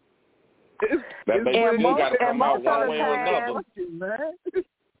 That baby still got to come out one way or another.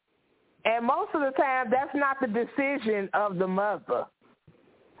 And most of the time, that's not the decision of the mother.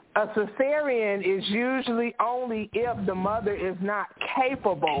 A cesarean is usually only if the mother is not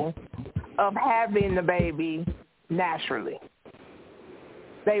capable of having the baby naturally.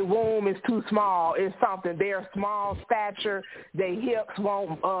 Their womb is too small. It's something. They're small stature. Their hips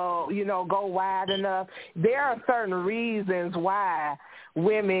won't, go wide enough. There are certain reasons why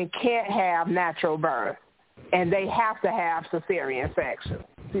women can't have natural birth. and they have to have cesarean section.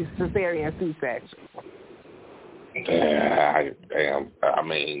 Cesarean C-section. Damn. I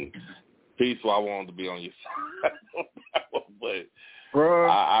mean, peaceful. I wanted to be on your side, but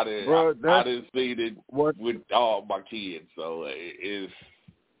I didn't see it with all my kids. So it's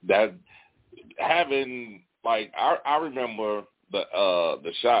that having like I remember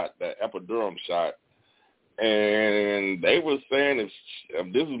the shot, the epidural shot, and they were saying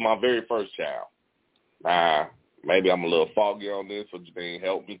if this was my very first child. Maybe I'm a little foggy on this, so Janine,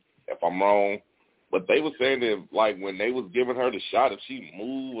 help me if I'm wrong. But they were saying that, like, when they was giving her the shot, if she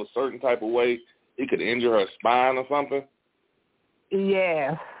moved a certain type of way, it could injure her spine or something.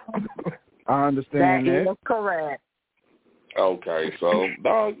 Yes. I understand that. That is correct. Okay, so,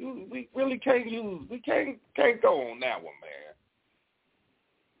 dog, we really can't go on that one, man.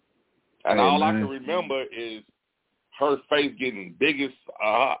 And all I can remember is her face getting biggest,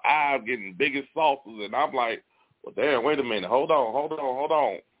 her eyes getting biggest saucers, and I'm like, well, damn, wait a minute, hold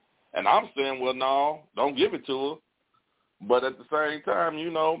on. And I'm saying, well, no, don't give it to her. But at the same time,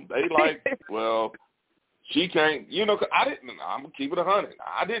 you know, they like, well, she can't, you know, 'cause I'm going to keep it 100.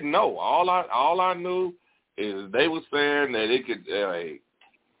 I didn't know. All I knew is they were saying that it could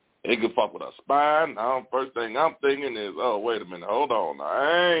fuck with her spine. Now, first thing I'm thinking is, oh, wait a minute, hold on.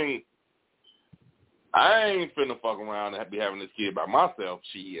 I ain't finna fuck around and be having this kid by myself.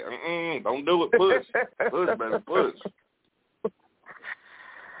 Shit, don't do it. Push, better push.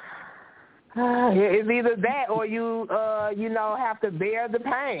 It's either that or you have to bear the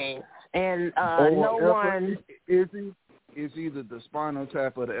pain, and no one. It's either the spinal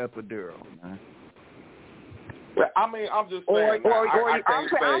tap or the epidural, man. I mean, I'm just saying.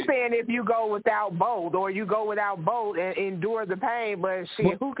 I'm saying if you go without both, or you go without both and endure the pain, but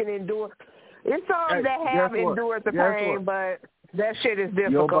shit, who can endure? It's some that have endured the pain, but that shit is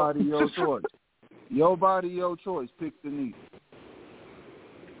difficult. Your body, your choice. Your body, your choice. Pick the needle.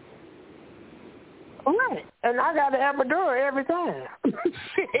 Right, and I got the epidural every time.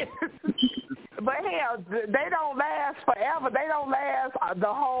 But hell, they don't last forever. They don't last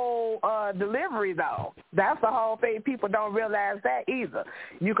the whole delivery, though. That's the whole thing. People don't realize that either.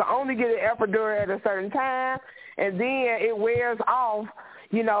 You can only get an epidural at a certain time, and then it wears off.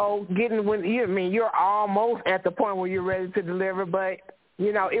 You know, you're almost at the point where you're ready to deliver, but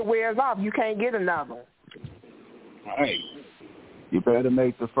you know it wears off. You can't get another one. Hey, you better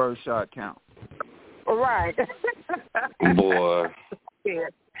make the first shot count. Right. Boy. Yeah.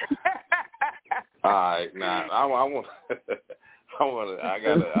 All right, now I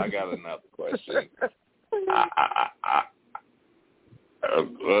got another question.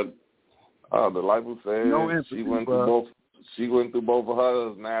 The life was saying she went through both of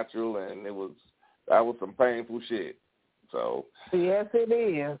hers natural, and that was some painful shit. So yes, it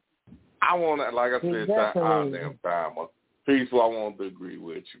is. I want to, like I said, time. Peaceful, I want to agree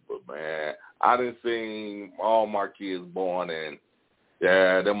with you, but man, I done seen all my kids born, and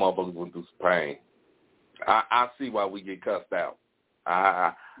yeah, them motherfuckers went through some pain. I see why we get cussed out.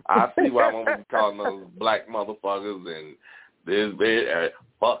 I see why when we calling those black motherfuckers and this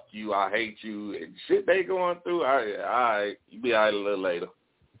fuck you, I hate you, and shit they going through. All right, you be all right a little later.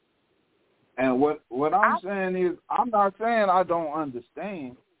 And what I'm saying is, I'm not saying I don't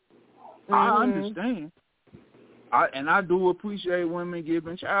understand. Mm-hmm. I understand. I do appreciate women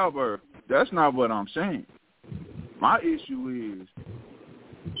giving childbirth. That's not what I'm saying. My issue is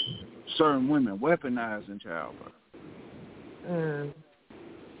certain women weaponizing childbirth.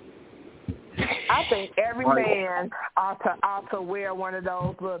 I think every man ought to wear one of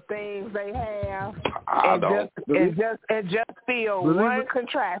those little things they have and just feel one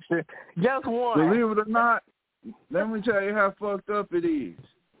contraction, just one. Believe it or not, let me tell you how fucked up it is.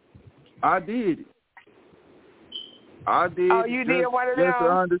 I did it. Oh, you did one of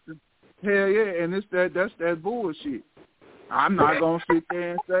those? Hell yeah, and that's that bullshit. I'm not gonna sit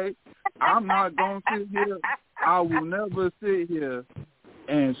there and say I'm not gonna sit here. I will never sit here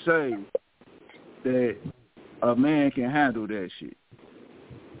and say that a man can handle that shit,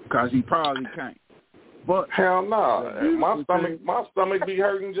 because he probably can't. But hell no, my stomach be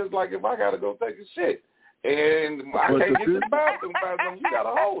hurting just like if I gotta go take a shit. And I can't get to the bathroom fast enough. You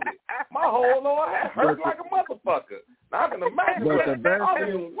gotta hold it. My whole lower half hurts like a motherfucker. Now I can imagine. I don't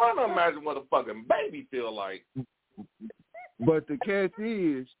even want to imagine what a fucking baby feel like. But the catch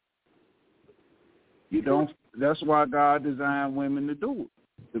is, you don't. That's why God designed women to do it.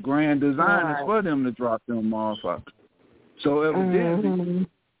 The grand design is for them to drop them motherfuckers. So evidently,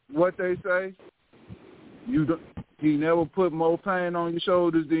 what they say, he never put more pain on your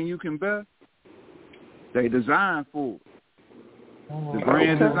shoulders than you can bear. They designed for it. The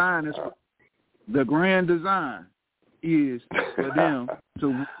grand design is the grand design is for them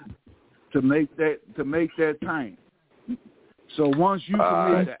to make that time. So once you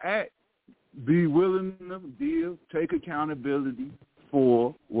commit to act, be willing to deal, take accountability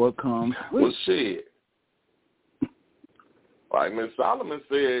for what comes with. Well, shit. Like Miss Solomon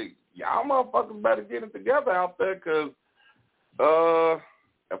said, y'all motherfuckers better get it together out there, because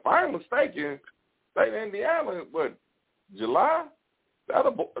if I ain't mistaken, state of Indiana, July?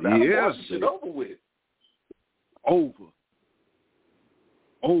 That'll wash shit over with. Over.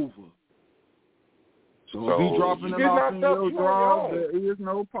 So if you dropping it off in your draw, there is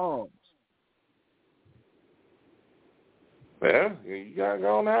no pause. Yeah, you gotta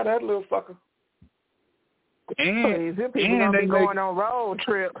go on out that little fucker. And people gonna be going on road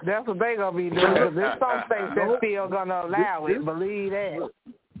trips. That's what they gonna be doing. Because there's some states that's still gonna allow it. Believe that.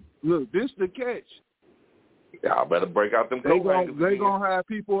 Look, this the catch. Y'all better break out them co-hangers. They gonna have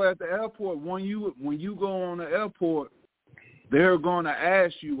people at the airport. When you go on the airport, they're gonna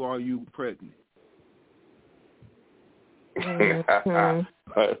ask you, "Are you pregnant?"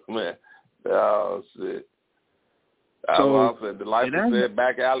 Mm-hmm. Man, oh shit. So said the life said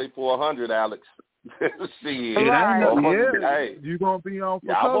back alley for 100, Alex. Shit. Hey, you gonna be on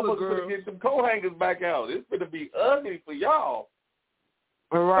for color, girl. Y'all get some co-hangers back out. It's gonna be ugly for y'all.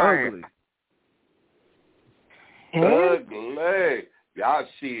 Right. Ugly. Ugly. Y'all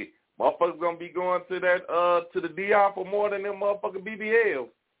shit. Motherfuckers gonna be going to that to the DR for more than them motherfucking BBLs.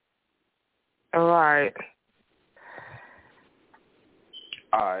 All right.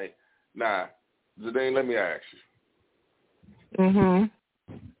 All right. Now, Zidane, let me ask you. Mhm.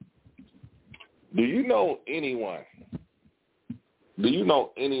 Do you know anyone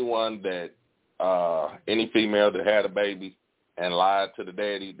that any female that had a baby and lied to the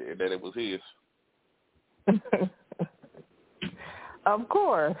daddy that it was his? Of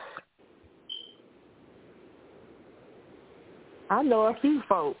course. I know a few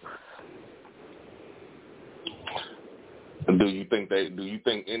folks. Do you think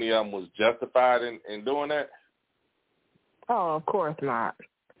any of them was justified in doing that? Oh, of course not.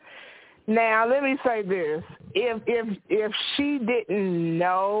 Now, let me say this. If she didn't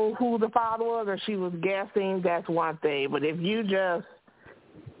know who the father was or she was guessing, that's one thing. But if you just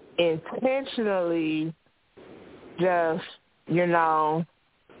intentionally just,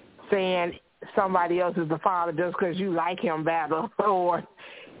 saying somebody else is the father just because you like him better or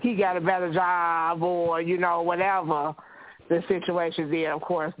he got a better job or, whatever the situation is, of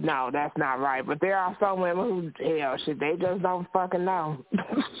course, no, that's not right. But there are some women who, they just don't fucking know.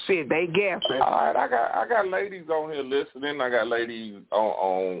 Shit, they guessing. All right, I got ladies on here listening. I got ladies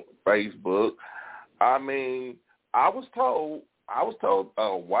on Facebook. I mean, I was told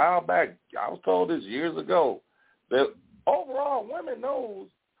a while back, I was told this years ago, that overall women knows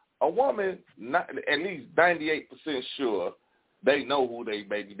a woman, not, at least 98% sure, they know who their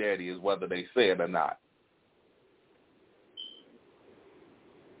baby daddy is, whether they say it or not.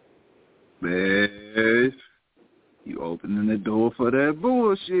 Man, you opening the door for that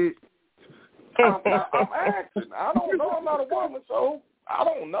bullshit. I'm asking. I don't know. I'm not a woman, so I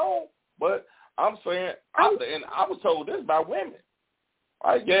don't know. But I'm saying, and I was told this by women.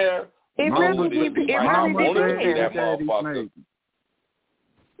 Like, yeah, it really depends. We might not want to be that motherfucker.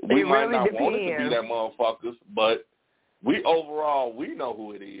 We might not want it to be that motherfuckers, but we know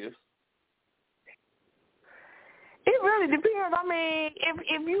who it is. It really depends. I mean,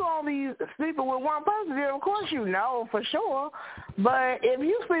 if you only sleeping with one person, then of course you know for sure. But if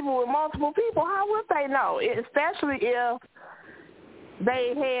you sleeping with multiple people, how would they know? Especially if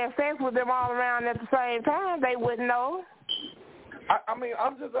they had sex with them all around at the same time, they wouldn't know. I mean,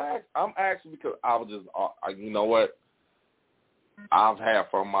 I'm asking because I was just, you know what? I've had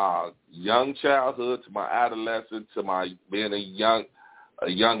from my young childhood to my adolescence to my being a young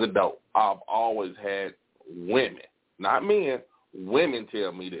adult. I've always had women, not men, women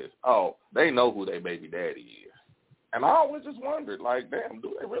tell me this. Oh, they know who their baby daddy is. And I always just wondered, like, damn,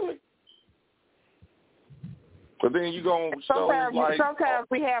 do they really? But then you go on shows like... Sometimes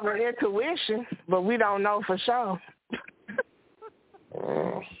we have an intuition, but we don't know for sure.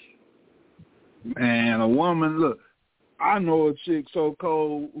 Man, a woman, look, I know a chick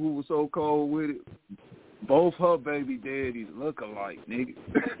who was so cold with it. Both her baby daddies look alike, nigga.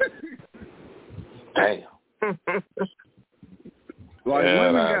 Damn.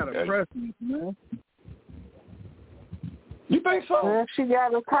 Women got a preference, man. You think so? Well, she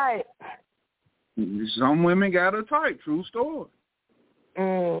got a type. Some women got a type. True story.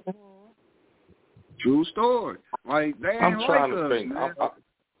 Mm-hmm. True story. Like, they ain't I'm trying to us, think. man.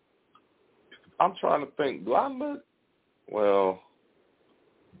 I'm trying to think. Do I look? Well,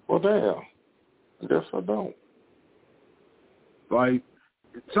 damn. Yes, I don't. Like,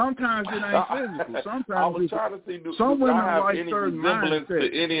 sometimes it ain't physical. Sometimes I was trying to see, do I have like any certain resemblance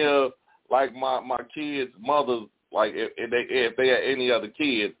mindsets to any of, like, my kids' mothers, like, if they had any other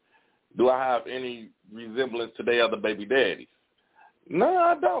kids, do I have any resemblance to their other baby daddies? No,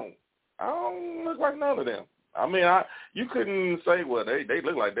 I don't. I don't look like none of them. I mean, you couldn't say, well, they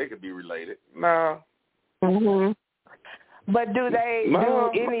look like they could be related. Nah. Mhm. But do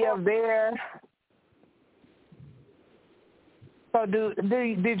any of their? So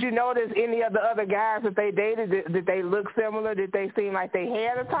did you notice any of the other guys that they dated? Did they look similar? Did they seem like they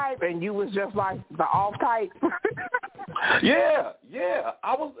had a type, and you was just like the off type? Yeah.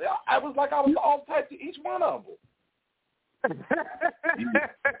 I was like I was off type to each one of them.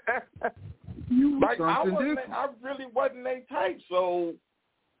 Like I really wasn't a type, so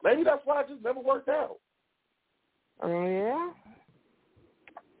maybe that's why it just never worked out. Oh yeah.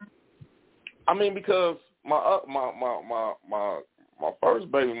 I mean, because my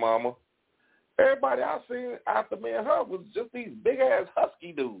first baby mama, everybody I seen after me and her was just these big ass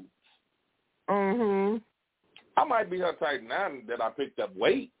husky dudes. Mhm. I might be her type now that I picked up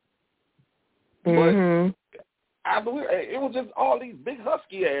weight, Mhm. but it was just all these big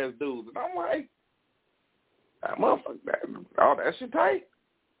husky ass dudes, and I'm like, that motherfucker, that shit tight.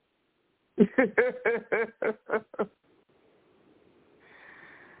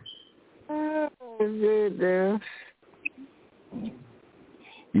 Oh, goodness.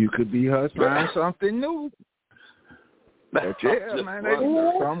 You could be her trying something new. But yeah, man,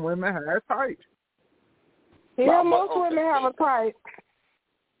 some women have types. Yeah, most women have a type.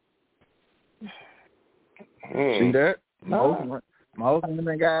 See that? Most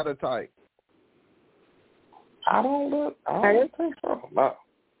women got a type. I don't think so. No.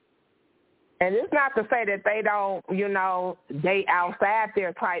 And it's not to say that they don't, date outside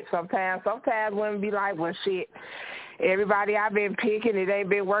their type sometimes. Sometimes women be like, well, shit, everybody I've been picking, it ain't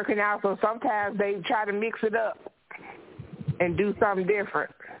been working out. So sometimes they try to mix it up and do something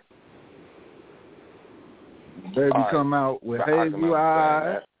different. Baby come out with hazel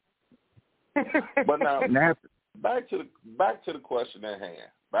eyes. But now, back to the question at hand.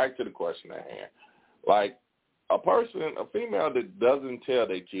 Like a female that doesn't tell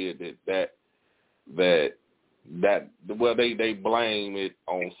their kid that they blame it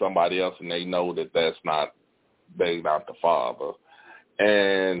on somebody else, and they know that they not the father,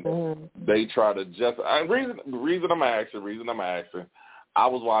 and they try to just reason I'm asking. I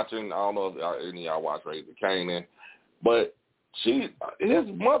was watching. I don't know if any of y'all watch Raising Kanan, but his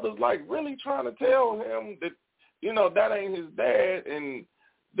mother's like really trying to tell him that that ain't his dad and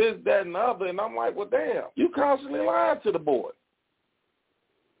this, that, and the other. And I'm like, well, damn, you constantly lying to the boy.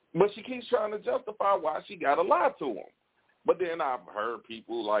 But she keeps trying to justify why she got to lie to him. But then I've heard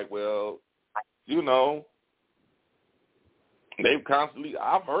people like, well, I've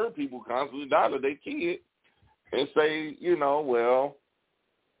heard people constantly lie to their kid and say, well,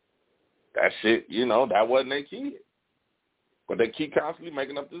 that shit, that wasn't their kid. But they keep constantly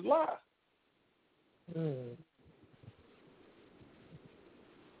making up this lie.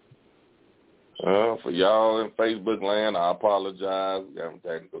 For y'all in Facebook land, I apologize. We have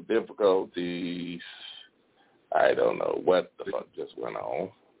technical difficulties. I don't know what the fuck just went on.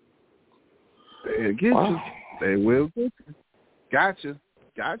 They'll get you. They will get you. Gotcha.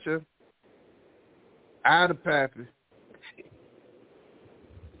 Out of pappy.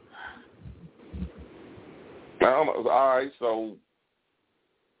 All right, so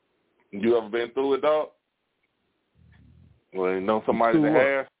you ever been through it, dog? Well, you know somebody that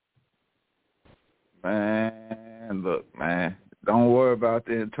has? Man, look, man, don't worry about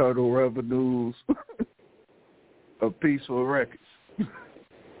the internal revenues of Peaceful Records.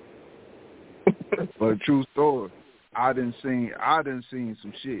 But true story, I done seen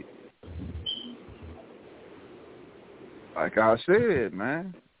some shit. Like I said,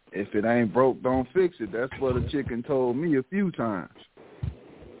 man, if it ain't broke, don't fix it. That's what a chicken told me a few times.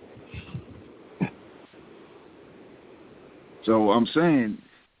 So I'm saying,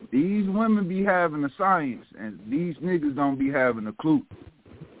 these women be having the science, and these niggas don't be having a clue.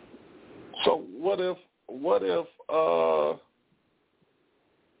 So what if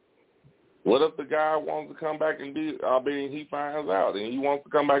the guy wants to come back and he finds out and he wants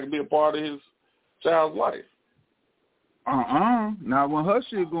to come back and be a part of his child's life? Not when her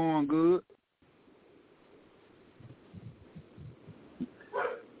shit going good.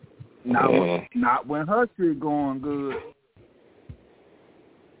 Not when her shit going good.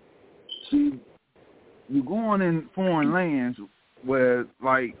 See, you going in foreign lands where,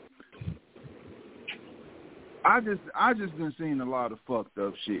 like, I just been seeing a lot of fucked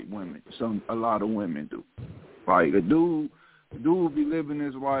up shit a lot of women do. Like a dude will be living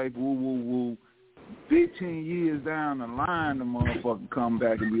his life, woo woo woo. 15 years down the line, the motherfucker come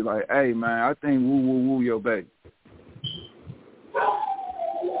back and be like, "Hey man, I think woo woo woo your baby."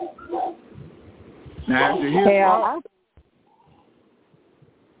 Now is it his fault?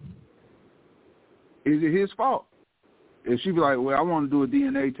 Is it his fault? If she be like, "Well, I want to do a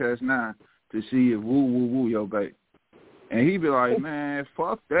DNA test now to see if woo woo woo your baby," and he be like, "Man,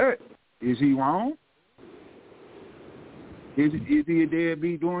 fuck that. Is he wrong? Is he a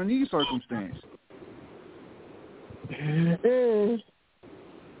deadbeat during these circumstances? Mm-hmm.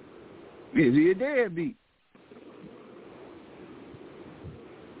 Is he a deadbeat?"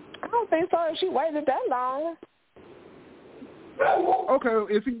 I don't think so. If she waited that long. Okay,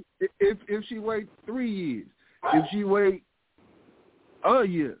 if she wait 3 years, if she wait a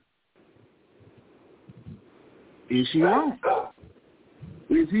year, is she wrong?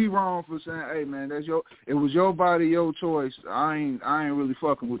 Is he wrong for saying, "Hey man, it was your body, your choice. I ain't really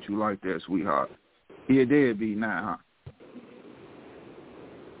fucking with you like that, sweetheart. He a deadbeat now, huh?"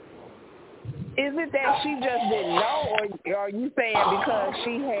 Is it that she just didn't know, or are you saying because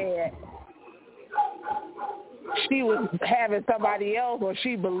she was having somebody else, or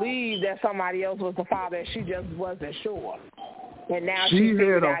she believed that somebody else was the father, and she just wasn't sure, and now she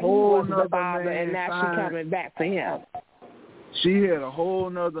figured out he wasn't the father, and now she's coming back to him? She had a whole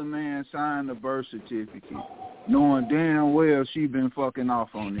nother man sign the birth certificate, knowing damn well she been fucking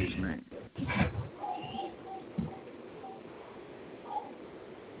off on this man.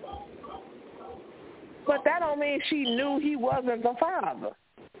 But that don't mean she knew he wasn't the father.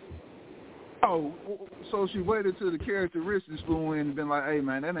 Oh, so she waited till the characteristics flew in and been like, "Hey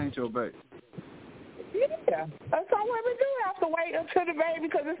man, that ain't your baby." Yeah, that's some women do have to wait until the baby,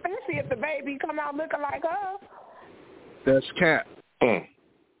 because especially if the baby come out looking like her. That's cap.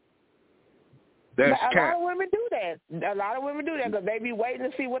 That's cap. A lot of women do that. A lot of women do that because they be waiting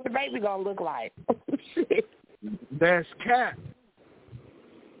to see what the baby gonna look like. That's cap.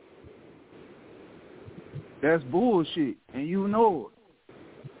 That's bullshit, and you know it.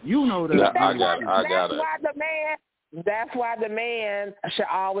 You know that. That's why the man should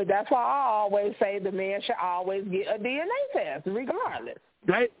always. That's why I always say the man should always get a DNA test, regardless.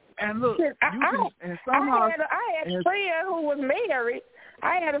 And look, I had a friend who was married.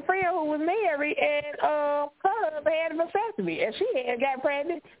 And her husband had a vasectomy, and she had got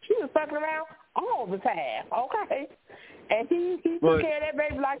pregnant. She was fucking around all the time, okay? And he took care of that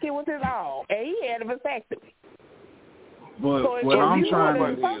baby like it was his own, and he had a vasectomy. But so what I'm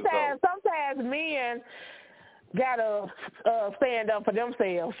trying to sometimes men gotta stand up for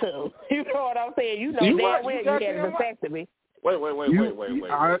themselves too. You know what I'm saying? You know damn well you had a vasectomy. Wait.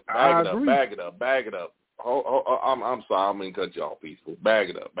 Bag it up. I'm sorry, I mean cut you off, peaceful. Bag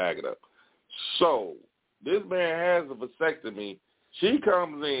it up. So this man has a vasectomy. She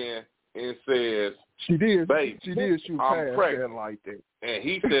comes in and says she did shoot I'm pregnant like that. And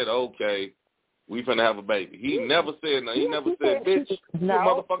he said, "Okay, we finna have a baby." He never said no. He never said, "Bitch, you a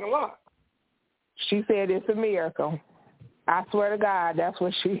motherfucking lie." She said it's a miracle. I swear to God, that's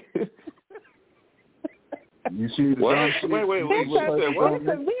what she. You see the wait. It's a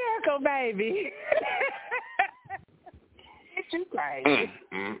miracle, baby. It's you crazy.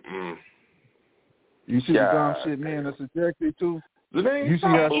 You see the dumb shit men are subjected to? You see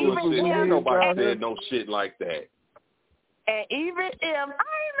how nobody said no shit like that. And even if I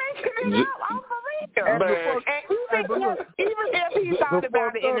ain't making it up, I'm for real. And even if he thought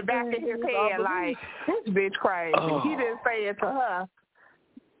about it in the back of his head, like this bitch crazy, he didn't say it to her.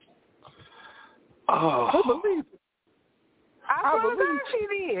 I believe it. I believe she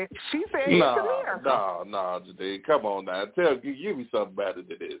did. She said it's a miracle. No, Jadine, come on now. Give me something better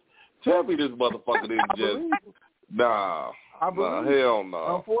than this. Tell me this motherfucker didn't just. Nah, hell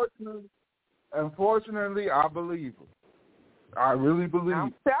no. Unfortunately, I believe her. I really believe.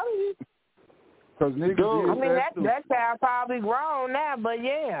 I'm telling you. Because niggas, I mean, that child probably grown now, but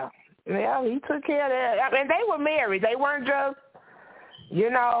yeah, he took care of that. I mean, they were married. They weren't just,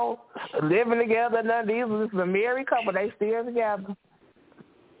 living together. None of these was a married couple. They still together.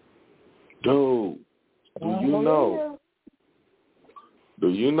 Dude, do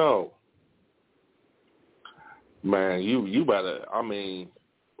you know? Man, you better. I mean,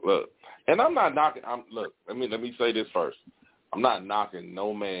 look, and I'm not knocking. Let me say this first. I'm not knocking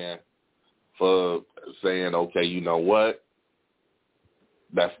no man for saying, okay, you know what?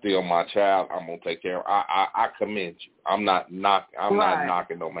 That's still my child. I'm gonna take care of. I commend you. I'm not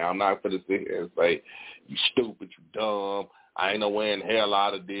knocking no man. I'm not gonna sit here and say you stupid, you dumb. I ain't no way in hell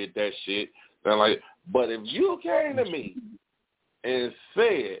I'd have did that shit. And like, but if you came to me and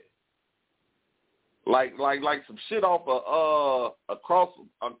said, like some shit off across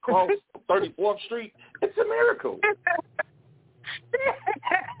 34th Street, it's a miracle.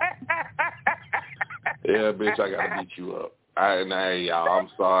 Yeah, bitch, I gotta beat you up. Y'all, I'm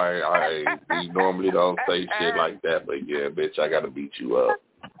sorry. We normally don't say shit like that, but yeah, bitch, I gotta beat you up.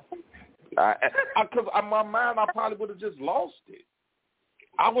 Because in my mind, I probably would have just lost it.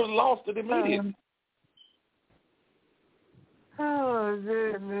 I would have lost it immediately. Oh,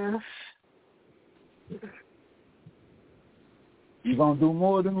 goodness. You're going to do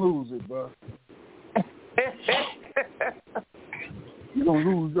more than lose it, bro. You're going to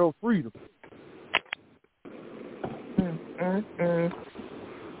lose your freedom.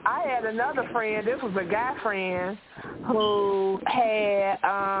 I had another friend, this was a guy friend, who had,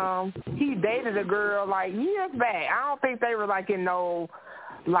 he dated a girl like years back. I don't think they were like in no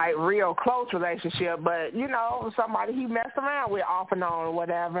like real close relationship, but you know, somebody he messed around with off and on or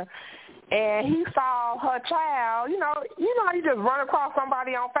whatever. And he saw her child, you know how you just run across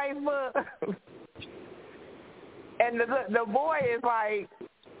somebody on Facebook? And the boy is like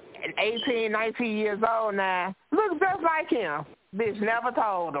 18, 19 years old now. Looks just like him. Bitch never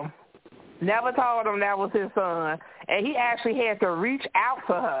told him. Never told him that was his son. And he actually had to reach out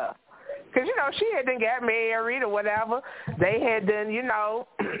to her. Because, you know, she had done got married or whatever. They had done, you know,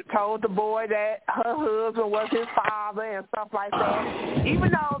 told the boy that her husband was his father and stuff like that.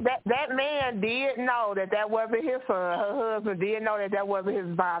 Even though that man did know that wasn't his son. Her husband did know that wasn't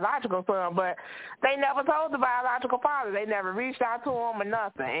his biological son. But they never told the biological father. They never reached out to him or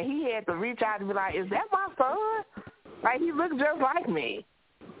nothing. And he had to reach out and be like, is that my son? Like, he looks just like me.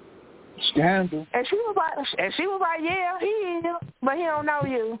 Scandal. And she was like, yeah, he is, but he don't know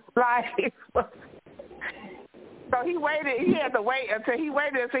you. Like, so he had to wait until he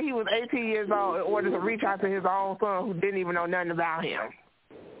was 18 years old in order to reach out to his own son who didn't even know nothing about him.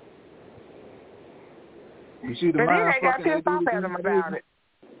 You see the mind fucking they do to these children?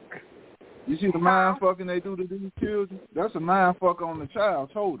 You see the mind fucking they do to these children? That's a mind fuck on the child,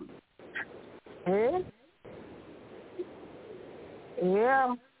 totally.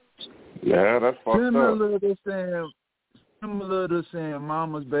 Yeah. Yeah, that's fucked up. Similar to saying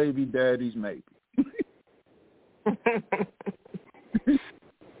mama's baby, daddy's maybe.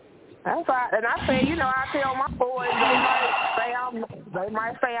 That's right. And I say, you know, I tell my boys they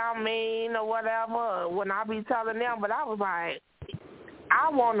might say I'm mean or whatever when I be telling them, but I was like, I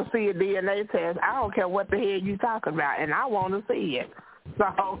want to see a DNA test. I don't care what the hell you talking about, and I want to see it.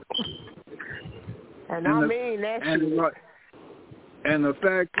 So, and I mean that shit. And the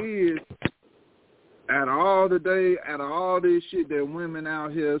fact is, out of all this shit that women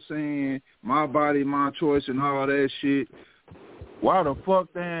out here saying, my body, my choice and all that shit, why the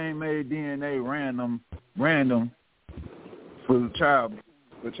fuck they ain't made DNA random for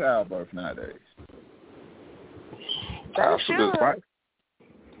childbirth nowadays? They should.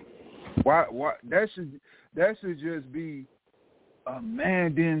 Why that should just be a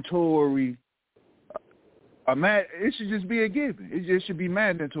mandatory. It should just be a given. It just should be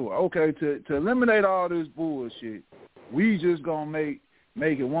mandatory. Okay, to eliminate all this bullshit, we just gonna make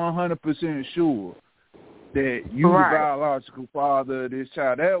it 100% sure that you the biological father of this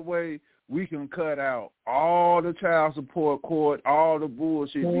child. That way, we can cut out all the child support court, all the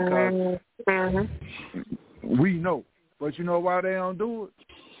bullshit because we know. But you know why they don't do it?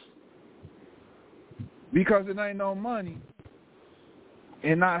 Because it ain't no money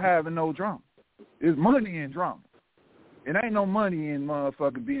in not having no drama. It's money in drama. It ain't no money in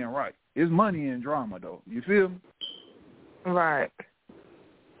motherfucking being right. It's money in drama, though. You feel me? Right.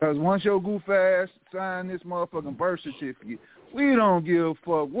 Because once your goof ass sign this motherfucking birth certificate, we don't give a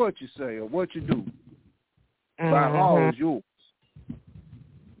fuck what you say or what you do. By law is yours.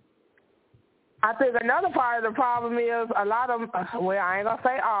 I think another part of the problem is a lot of, well, I ain't going to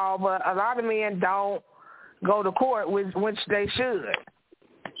say all, but a lot of men don't go to court, which they should.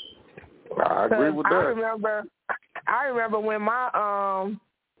 I agree with that. I remember when my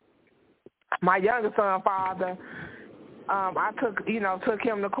youngest son father, I took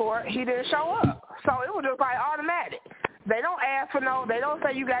him to court. He didn't show up, so it was just like automatic. They don't ask for they don't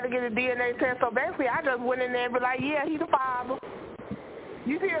say you got to get a DNA test. So basically, I just went in there and be like, yeah, he's the father.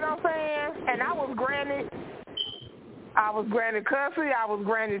 You see what I'm saying? And I was granted custody. I was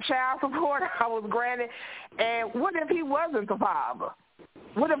granted child support. I was granted. And what if he wasn't the father?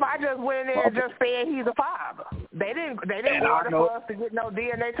 What if I just went in there and just said he's a father? They didn't order for us to get no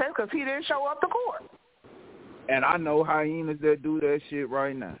DNA test because he didn't show up to court. And I know hyenas that do that shit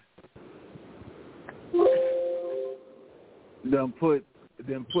right now.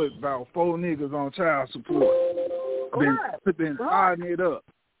 then put about 4 niggas on child support. Been thotting it up.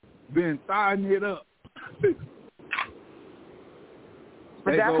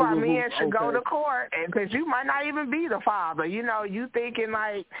 But that's why men should go to court, because you might not even be the father. You know, you thinking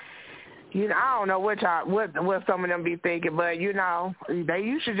like, you know, I don't know what some of them be thinking, but you know,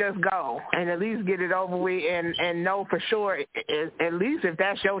 you should just go and at least get it over with and know for sure, at least if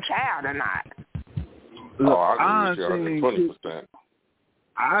that's your child or not. Look, I agree with you 120%.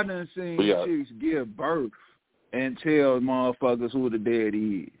 I done seen chicks give birth and tell motherfuckers who the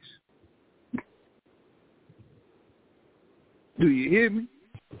daddy is. Do you hear me?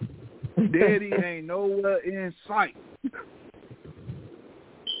 Daddy ain't nowhere in sight.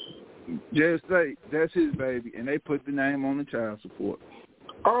 Just say that's his baby, and they put the name on the child support.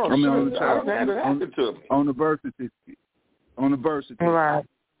 Oh, on the child, on the birth certificate. On the birth certificate. Right.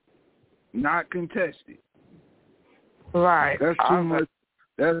 Not contested. Right. That's too much.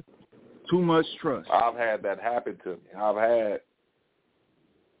 That's too much trust. I've had that happen to me.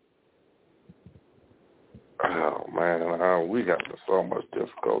 Oh man, we got so much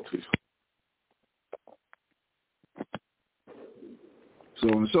difficulties. So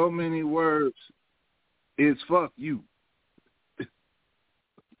in so many words, it's fuck you.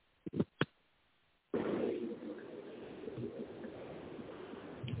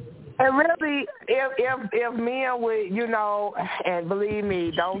 And really, if men would, you know, and believe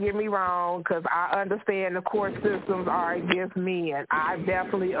me, don't get me wrong, because I understand the court systems are against men. I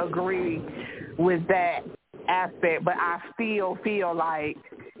definitely agree with that aspect, but I still feel like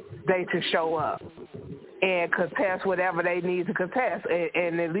they should show up and contest whatever they need to contest,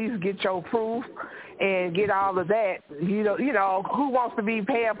 and at least get your proof and get all of that. You know, who wants to be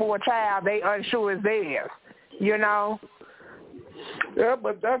paying for a child they unsure is theirs? You know. Yeah,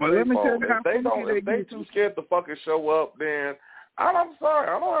 but that's their fault. If they too scared to fucking show up, then I'm sorry.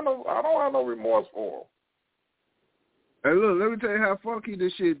 I don't have no remorse for them. Hey, look, let me tell you how funky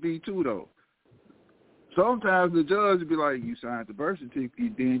this shit be too, though. Sometimes the judge will be like, "You signed the birth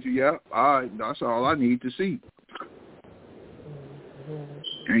certificate, didn't you? Yep. All right, that's all I need to see."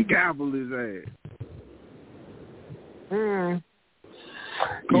 And gavel his ass.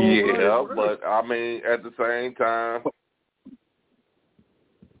 Yeah, but I mean, at the same time,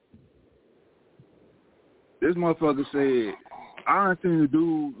 this motherfucker said, I seen the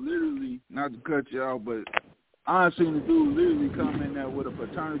dude literally, not to cut you out, but I seen the dude literally come in there with a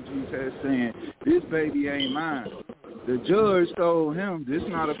paternity test saying, this baby ain't mine. The judge told him, this is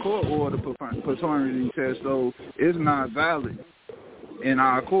not a court order paternity test, so it's not valid in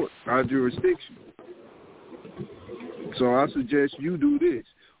our court, our jurisdiction. So I suggest you do this.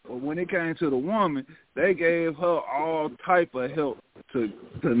 But when it came to the woman, they gave her all type of help to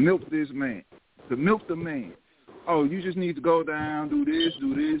milk this man. To milk the man. Oh, you just need to go down, do this,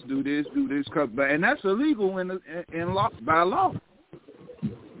 cut back. And that's illegal in law, by law.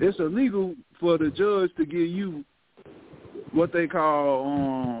 It's illegal for the judge to give you what they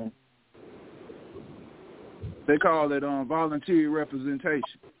call it voluntary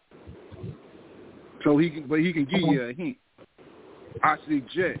representation. So he can give you a hint. I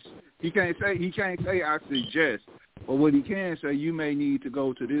suggest. He can't say I suggest. But what he can say, you may need to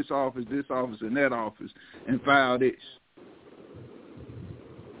go to this office, and that office, and file this.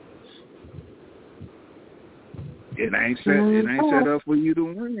 It ain't set up for you to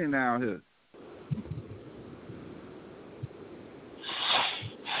win out here.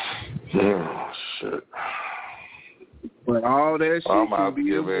 Oh, shit. But all that shit I'm about can to be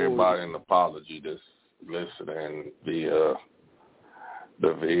give avoided. everybody an apology that's listening via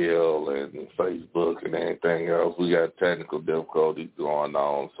the Ville and Facebook and anything else. We got technical difficulties going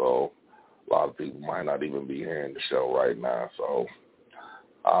on, so a lot of people might not even be hearing the show right now. So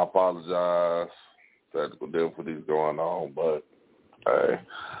I apologize. Technical difficulties going on, but hey,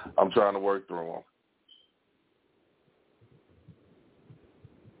 I'm trying to work through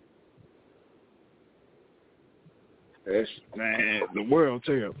them. Man, the world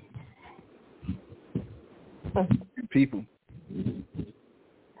terrible. People.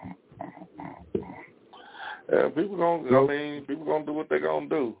 Yeah, people gonna do what they're gonna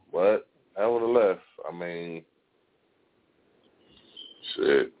do, but nevertheless, I mean,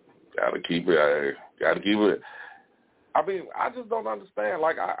 shit, gotta keep it. I mean, I just don't understand.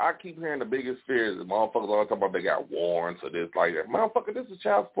 Like, I keep hearing the biggest fears. The motherfuckers always talking about they got warrants or this, like that. Motherfucker, this is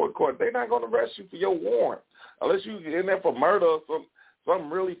child support court. They're not gonna arrest you for your warrant unless you get in there for murder or something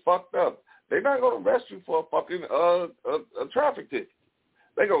really fucked up. They're not gonna arrest you for a fucking a traffic ticket.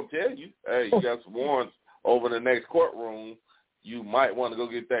 They gonna tell you, hey, you got some warrants over in the next courtroom. You might want to go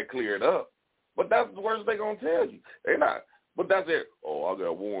get that cleared up. But that's the worst they're gonna tell you. They're not. But that's it. Oh, I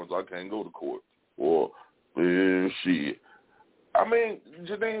got warrants. I can't go to court. Or, shit. I mean,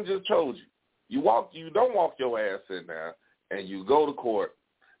 Janine just told you. You don't walk your ass in there, and you go to court.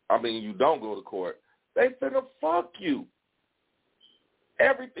 I mean, you don't go to court. They finna fuck you.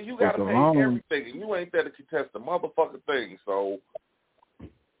 Everything. You got to pay everything, and you ain't there to contest the motherfucking thing. So,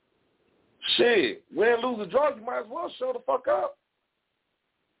 shit, win, lose, or draw, you might as well show the fuck up.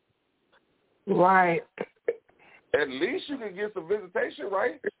 Right. At least you can get some visitation,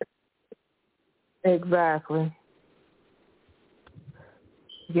 right? Exactly.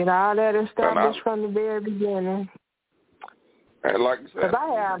 Get all that established from the very beginning. And like you said,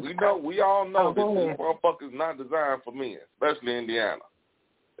 we all know that this motherfucker's not designed for men, especially Indiana.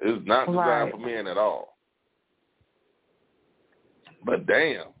 It's not designed for men at all. But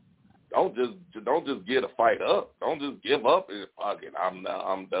damn, don't just get a fight up. Don't just give up and fuck it. I'm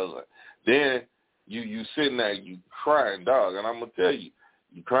done. Then you sitting there, you crying, dog, and I'm gonna tell you,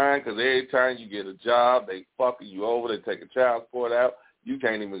 you crying because every time you get a job, they fucking you over. They take a child support out. You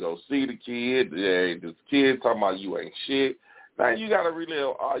can't even go see the kid. This kid talking about you ain't shit. Now you gotta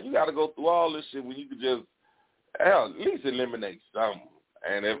relive. You gotta go through all this shit when you could just at least eliminate something.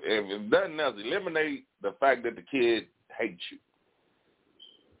 And if nothing else, eliminate the fact that the kid hates you.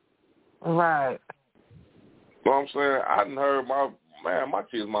 Right. You know what I'm saying? I done heard my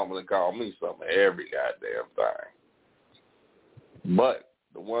kid's mama done call me something every goddamn thing. But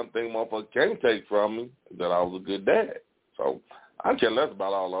the one thing motherfucker can't take from me is that I was a good dad. So I care less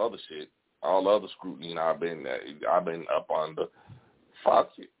about all the other shit, all the other scrutiny I've been up under.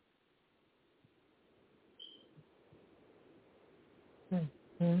 Fuck it.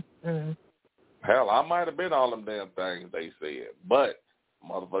 Mm-hmm. Hell, I might have been all them damn things they said, but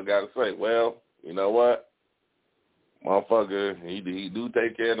motherfucker got to say, well, you know what? Motherfucker, he do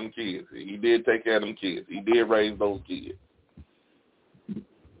take care of them kids. He did take care of them kids. He did raise those kids.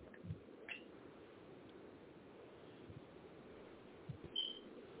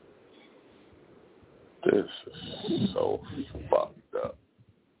 This is so fucked up.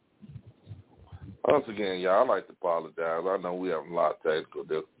 Once again, y'all, I'd like to apologize. I know we have a lot of technical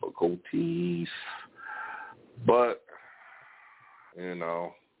difficulties, but, you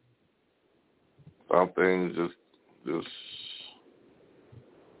know, some things just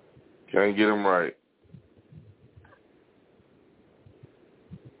can't get them right.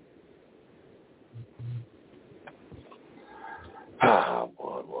 Ah,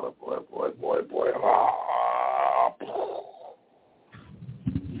 boy.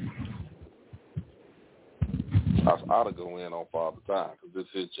 I ought to go in on Father Time because this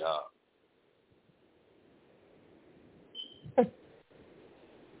is his job.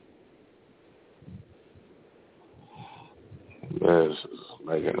 This is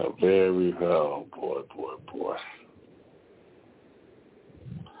making a very, boy.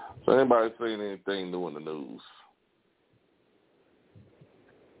 So anybody seen anything new in the news?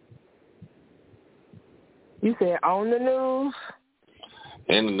 You said on the news?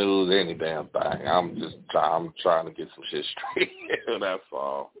 In the news, any damn thing. I'm trying to get some shit straight. That's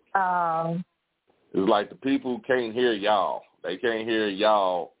all. It's like the people can't hear y'all. They can't hear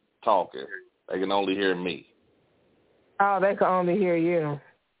y'all talking. They can only hear me. Oh, they can only hear you.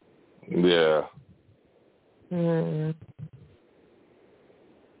 Yeah.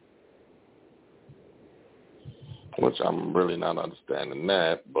 Which I'm really not understanding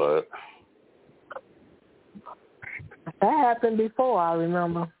that, but that happened before, I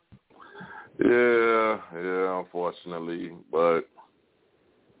remember. Yeah, unfortunately, but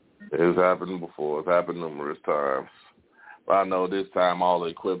it's happened before. It's happened numerous times. But I know this time all the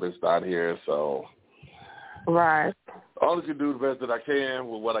equipment's not here, so right. All I can do the best that I can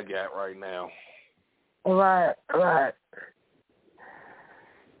with what I got right now. Right.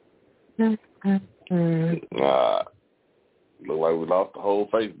 Look like we lost the whole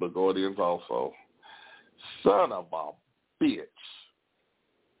Facebook audience also. Son of a bitch.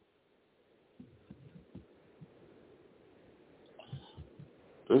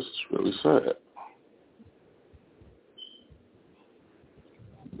 This is really sad.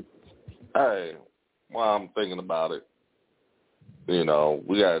 Hey, while I'm thinking about it, we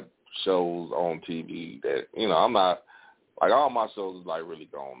got shows on TV that, I'm not, like all my shows is like really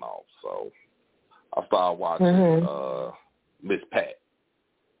going off. So I started watching Miss Pat.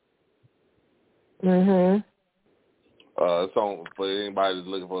 It's on, for anybody that's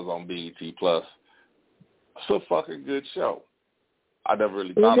looking for it, it's on BET Plus. It's a fucking good show. I never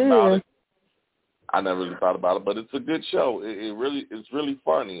really thought about it. But it's a good show. It's really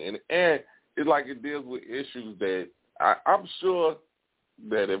funny, and it's like it deals with issues that I'm sure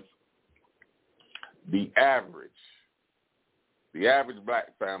that if the average the average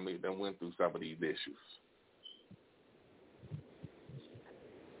black family that went through some of these issues.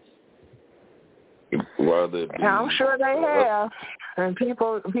 I'm sure they have. And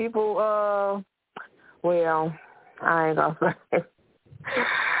people, well, I ain't gonna say.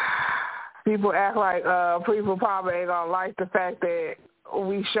 People act like people probably ain't gonna like the fact that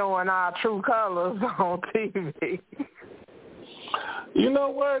we showing our true colors on TV. You know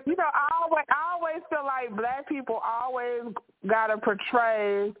what? You know, I always feel like black people always gotta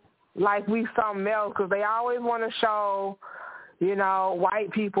portray like we something else because they always want to show, you know,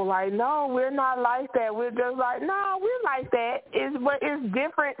 white people like, no, we're not like that. We're just like, no, we're like that. But it's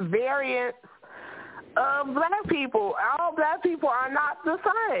different variants of black people. All black people are not the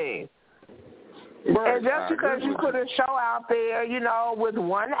same. Right. And just because you put a show out there, you know, with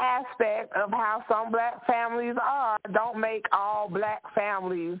one aspect of how some black families are, don't make all black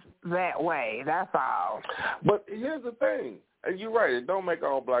families that way. That's all. But here's the thing. And you're right. It don't make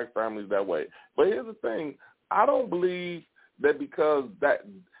all black families that way. But here's the thing. I don't believe that because that's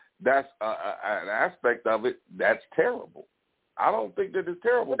an aspect of it, that's terrible. I don't think that it's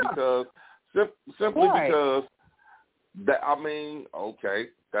terrible because simply because that, I mean, okay,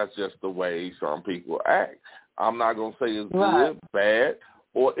 that's just the way some people act. I'm not going to say it's good, bad,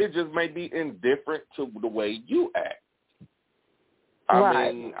 or it just may be indifferent to the way you act.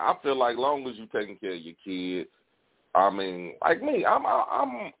 I mean, I feel like long as you're taking care of your kids, I mean, like me, I'm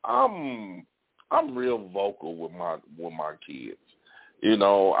real vocal with my kids. You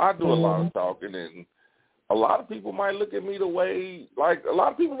know, I do a lot of talking, and a lot of people might look at me the way, like a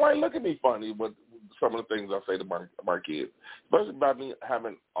lot of people might look at me funny, but some of the things I say to my kids, especially about me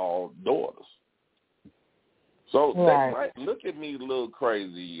having all daughters. So they might look at me a little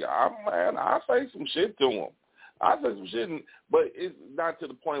crazy. I say some shit to them. I say some shit, but it's not to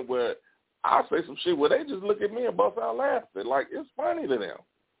the point where I say some shit where they just look at me and bust out laughing. Like, it's funny to them.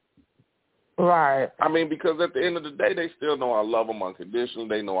 Right. I mean, because at the end of the day, they still know I love them unconditionally.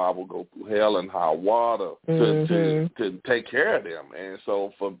 They know I will go through hell and high water to take care of them. And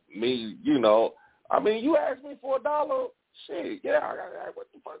so for me, you know, I mean, you ask me for $1, shit, yeah, what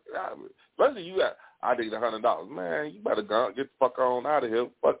the fuck? Especially you, I need $100. Man, you better go get the fuck on out of here.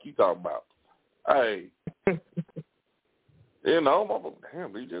 Fuck you talking about? Hey, you know,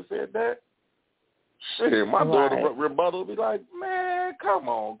 damn, you just said that? Shit, my daughter rebuttal will be like, man, come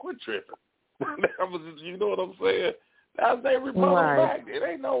on, quit tripping. You know what I'm saying? That's their rebuttal back. It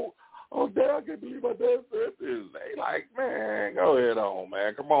ain't no, oh, Dad, I can't believe my dad said this. They like, man, go ahead on,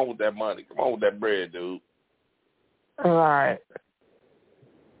 man. Come on with that money. Come on with that bread, dude. All right.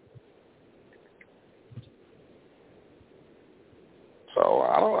 So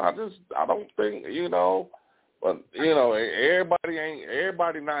I don't think, you know, but you know,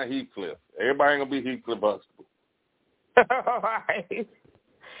 everybody not Heathcliff. Everybody ain't gonna be Heathcliff Huxtable. Right.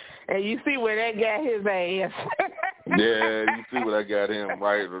 And you see where that got his ass. Yeah, you see what I got him,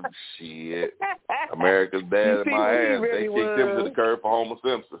 right? Shit. America's Dad in my ass. They kicked him to the curb for Homer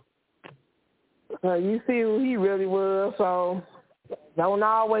Simpson. You see who he really was, so don't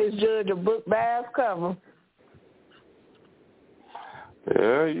always judge a book by its cover.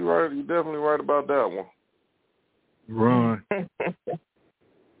 Yeah, you're right. You're definitely right about that one. Run.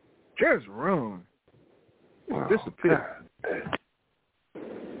 Just run. Disappear.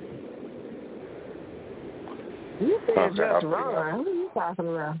 You said just run. Who are you talking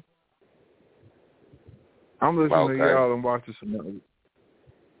about? I'm listening to y'all and watching some of it.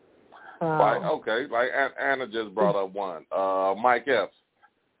 Like Anna just brought up one. Mike Epps.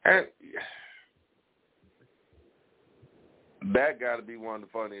 And that got to be one of the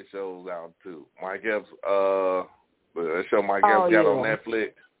funniest shows out, too. Mike Epps, the show Mike Epps got on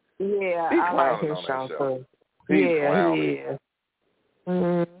Netflix. Yeah, I like his show, too. He is.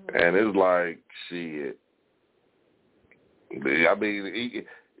 Mm-hmm. And it's like, shit. I mean,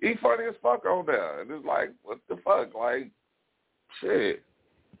 he funny as fuck on there. And it's like, what the fuck? Like, shit.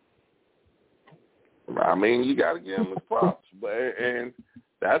 I mean, you got to give him his props. And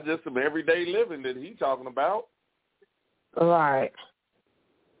that's just some everyday living that he's talking about. Right.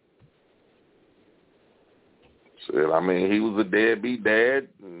 Shit, I mean, he was a deadbeat dad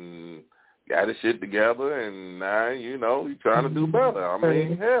and got his shit together, and now, you know, he's trying to do better. I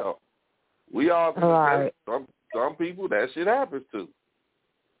mean, hell, we all some people that shit happens to.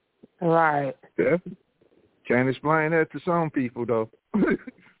 Right. Yeah. Can't explain that to some people, though.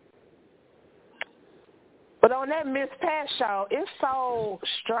 But on that Miss Pat show, it's so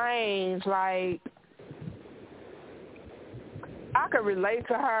strange. Like, I could relate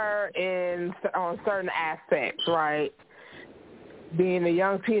to her on certain aspects, right? being a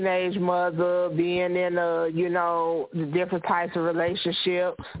young teenage mother, being in the different types of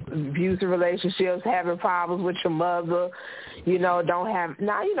relationships, abusive relationships, having problems with your mother,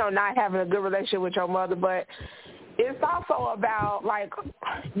 not having a good relationship with your mother, but it's also about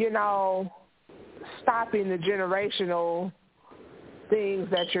stopping the generational things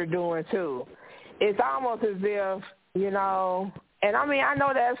that you're doing too. It's almost as if, and I mean, I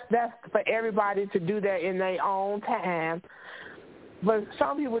know that's for everybody to do that in their own time, but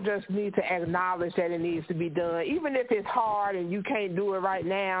some people just need to acknowledge that it needs to be done, even if it's hard and you can't do it right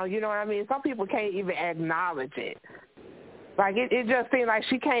now. You know what I mean? Some people can't even acknowledge it. Like, it just seems like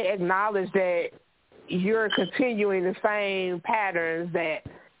she can't acknowledge that you're continuing the same patterns that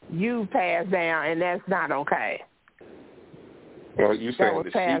you passed down, and that's not okay. Well, you saying that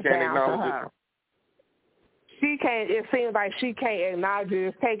she can't acknowledge it? She can't. It seems like she can't acknowledge it.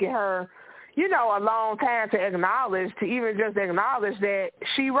 It's taking her, a long time to even just acknowledge that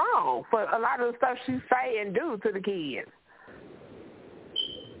she wrong for a lot of the stuff she say and do to the kids.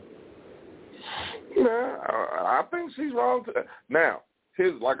 Yeah, I think she's wrong. Now,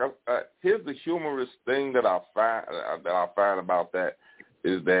 here's the humorous thing that I find about that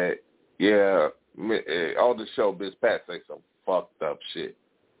is that on the show, Miss Pat say some fucked up shit.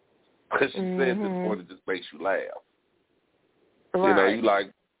 Because she said this point, it just makes you laugh. Right.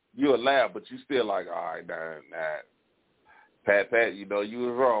 You'll laugh, but you still like, all right, nah. Pat, you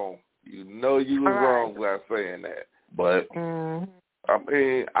was wrong. You was wrong by saying that. But, I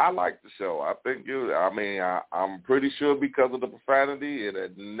mean, I like the show. I think I'm pretty sure because of the profanity,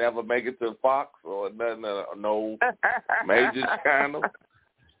 it'd never make it to Fox or nothing, no major channel.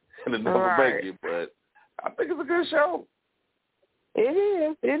 It'd never make it, but I think it's a good show. It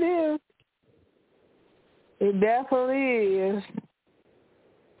is. It definitely is.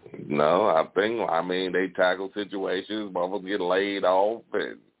 No, they tackle situations, mothers get laid off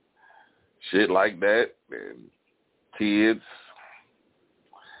and shit like that, and kids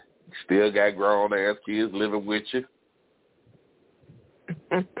still got grown-ass kids living with you.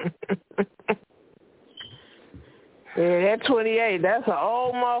 Yeah, that 28, that's an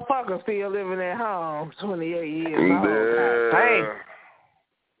old motherfucker still living at home, 28 years old. Hey,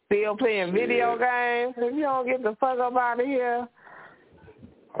 still playing video games? If you don't get the fuck up out of here.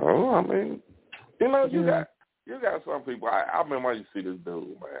 Oh, I mean, you got some people. I remember I used to see this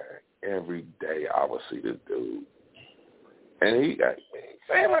dude, man. Every day I would see this dude. And he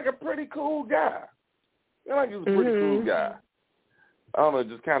seemed like a pretty cool guy. He was a pretty cool guy. I don't know, it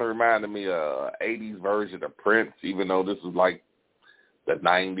just kind of reminded me of 80s version of Prince, even though this was like the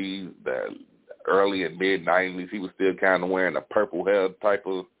 90s, the early and mid-90s. He was still kind of wearing a purple hair type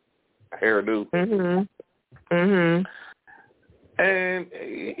of hairdo. And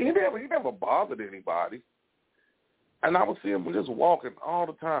he never bothered anybody. And I would see him just walking all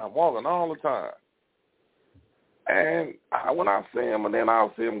the time. And when I see him, and then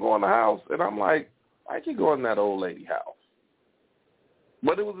I'll see him go in the house, and I'm like, why'd you go in that old lady house?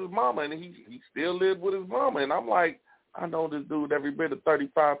 But it was his mama, and he still lived with his mama. And I'm like, I know this dude every bit of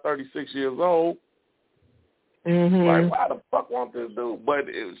 35, 36 years old. Like, why the fuck want this dude? But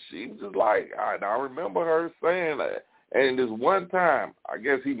she was just like, I remember her saying that. And this one time, I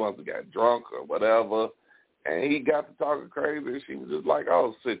guess he must have got drunk or whatever, and he got to talking crazy, and she was just like,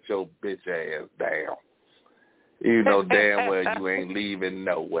 oh, sit your bitch ass down. You know damn well you ain't leaving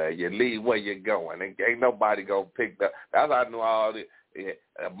nowhere. You leave where you're going. Ain't nobody gonna pick up. That's how I knew all this.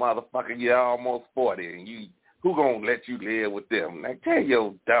 Motherfucker, you're almost 40, and who gonna let you live with them? Now, tell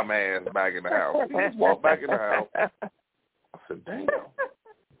your dumb ass back in the house. He just walked back in the house. I said, damn.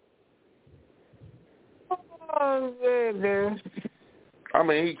 Oh, goodness. I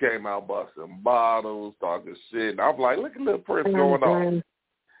mean, he came out busting bottles, talking shit. And I'm like, look at little Prince going on.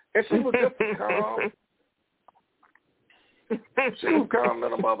 And she was just calm. She was calm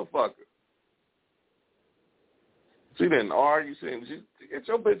than a motherfucker. She didn't argue. She get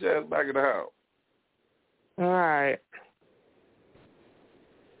your bitch ass back in the house. All right.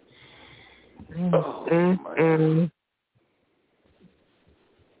 Oh, man.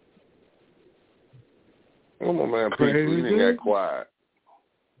 Oh, my man, Pete, he didn't get quiet.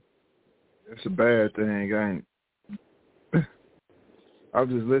 It's a bad thing, ain't it? I was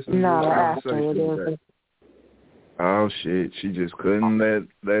just listening to the conversation today. Oh, shit. She just couldn't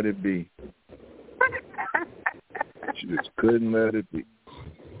let it be. She just couldn't let it be.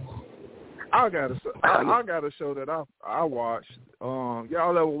 I got a show that I watched.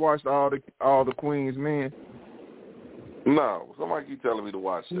 Y'all ever watched all the Queen's Men? No. Somebody keep telling me to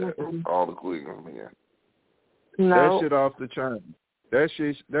watch that. All the Queen's Men. No. That shit off the chain. That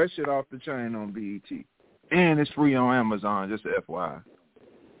shit off the chain on BET. And it's free on Amazon, just FYI.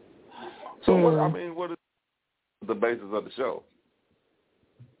 So, what is the basis of the show?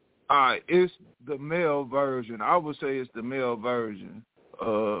 All right, it's the male version. I would say it's the male version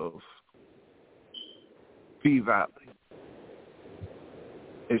of P-Valley.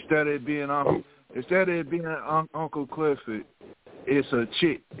 Instead of it being Uncle Clifford, it's a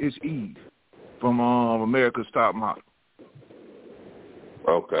chick. It's Eve from America's Top Model.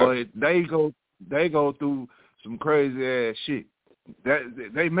 Okay. But they go through some crazy ass shit.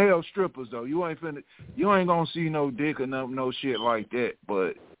 They male strippers though. You ain't gonna see no dick or no shit like that.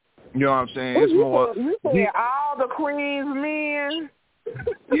 But you know what I'm saying? It's more. You say all the Queens men.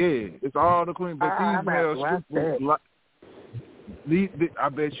 Yeah, it's all the Queens. But these male strippers, I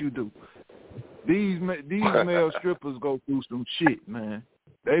bet you do. These male strippers go through some shit, man.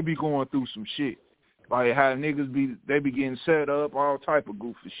 They be going through some shit. Like how niggas be getting set up, all type of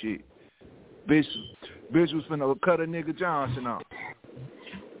goofy shit. Bitch was finna cut a nigga Johnson off.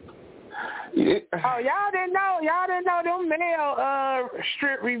 Yeah. Oh, y'all didn't know them male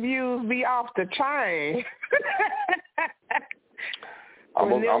strip reviews be off the chain. I'm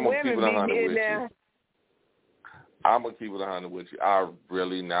gonna keep it 100 with you. I'm gonna keep it 100 with you. I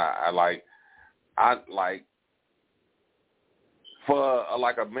really not. I like for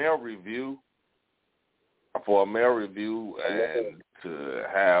a male review. For a male review and to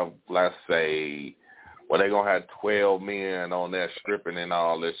have, let's say, they're going to have 12 men on there stripping and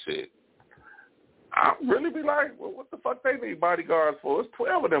all this shit, I'd really be like, well, what the fuck they need bodyguards for? It's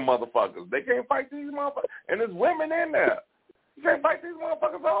 12 of them motherfuckers. They can't fight these motherfuckers. And there's women in there. You can't fight these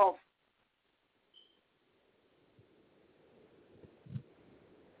motherfuckers off.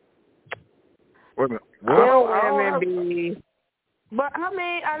 Wait a minute. Women be... But, I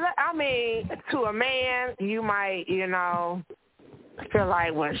mean, to a man, you might, feel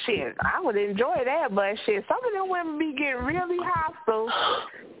like, well, shit, I would enjoy that, but shit, some of them women be getting really hostile.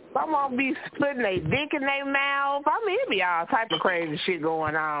 Some of them be splitting their dick in their mouth. I mean, it be all type of crazy shit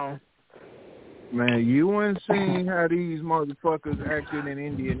going on. Man, you ain't seen how these motherfuckers acted in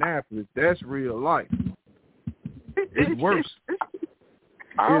Indianapolis. That's real life. It's worse.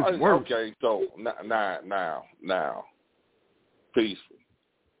 It's worse. Okay, so now. Peaceful.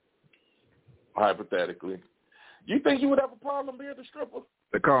 Hypothetically. You think you would have a problem being a stripper?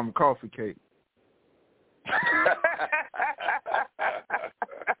 They call them coffee cake.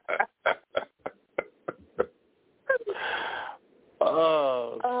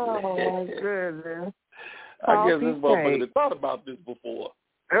 Oh, my goodness. I guess this motherfucker had thought about this before.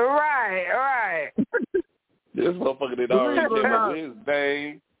 Right. This motherfucker did already know his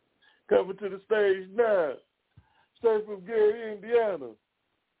name. Coming to the stage now. Straight from Gary, Indiana.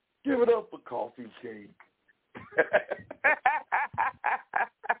 Give it up for Coffee Cake.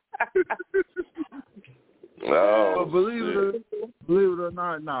 But believe it or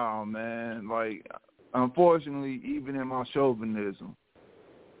not, no, man. Like, unfortunately, even in my chauvinism,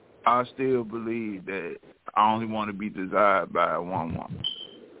 I still believe that I only want to be desired by one woman.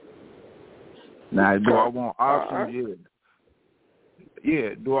 Now, do I want options?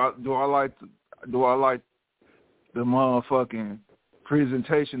 Yeah. Do I like the motherfucking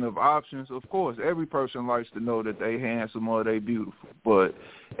presentation of options? Of course, every person likes to know that they handsome or they beautiful. But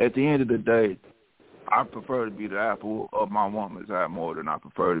at the end of the day, I prefer to be the apple of my woman's eye more than I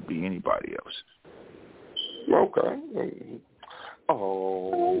prefer to be anybody else. Okay.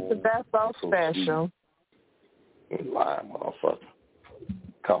 Oh, that's so special. Lying motherfucker.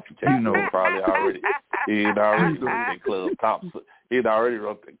 Coffee Cake, probably already. He'd already wrote the club tops. He'd already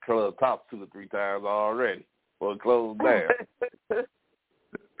wrote the club tops 2 or 3 times already. Well, closed down.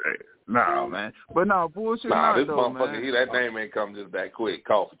 Nah, man. But no, bullshit. Nah, this though, motherfucker, man. That name ain't come just that quick.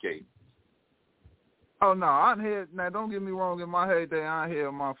 Coffee Cake. Oh no, I had. Now, don't get me wrong. In my heyday, I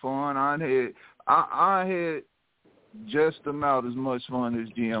had my fun. I had just about as much fun as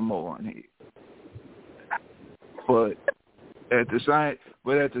GMO on here. But at the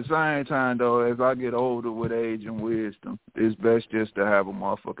same time, though, as I get older with age and wisdom, it's best just to have a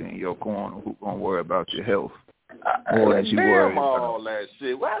motherfucker in your corner who gonna worry about your health. More than you worry about all that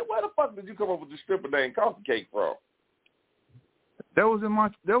shit. Where the fuck did you come up with the stripper name Coffee Cake from? That was in my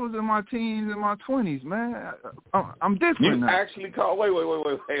teens and my 20s, man. I'm different now. You actually called? Wait,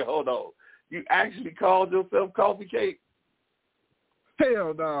 hold on. You actually called yourself Coffee Cake?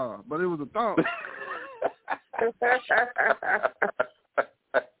 Hell no, but it was a thought.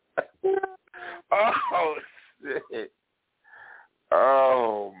 Oh shit!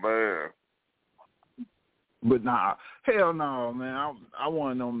 Oh man! But nah, hell no, man. I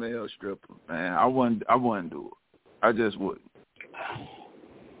wasn't no male stripper, man. I wouldn't do it. I just wouldn't.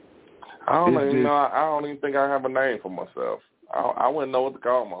 I don't even think I have a name for myself. I wouldn't know what to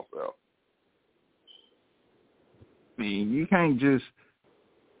call myself. I mean, you can't just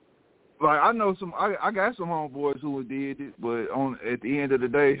I know I got some homeboys who did it, but at the end of the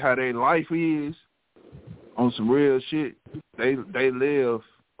day, how their life is on some real shit, they live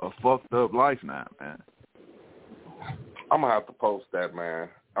a fucked up life now, man. I'm gonna have to post that, man.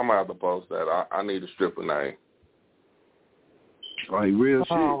 I need a stripper name. Like real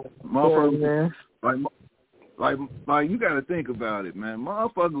shit, motherfuckers. Like you got to think about it, man.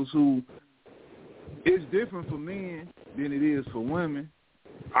 Motherfuckers who it's different for men than it is for women.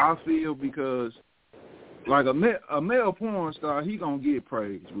 I feel because like a male porn star, he gonna get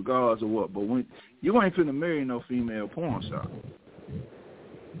praise regardless of what. But when you ain't finna marry no female porn star,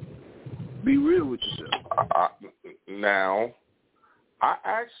 be real with yourself. Now, I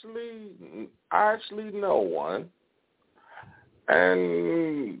actually know one,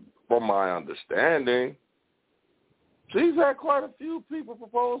 and from my understanding, she's had quite a few people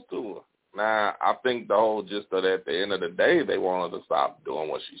propose to her. Now, I think the whole gist of that, at the end of the day, they want her to stop doing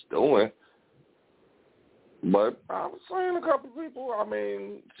what she's doing. But I've seen a couple of people, I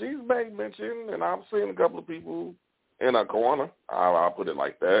mean, she's made mention, and I've seen a couple of people in her corner. I'll put it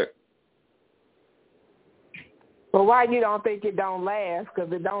like that. But why you don't think it don't last?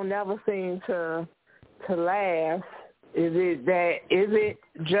 Because it don't never seem to last. Is it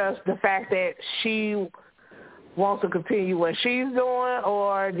just the fact that she wants to continue what she's doing,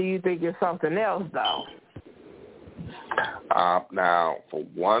 or do you think it's something else, though? Now, for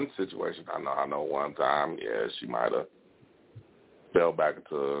one situation, I know one time, yeah, she might have fell back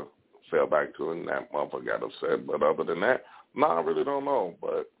to it, and that motherfucker got upset. But other than that, no, I really don't know.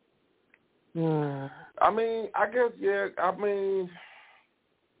 But I mean, I guess, yeah. I mean,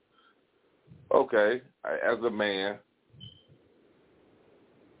 okay, as a man,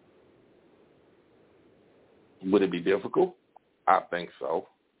 would it be difficult? I think so.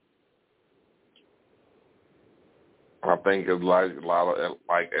 I think it's like a lot of,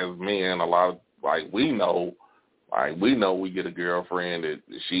 like as men, a lot of, we know we get a girlfriend that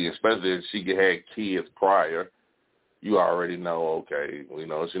she, especially if she had kids prior, you already know, okay, we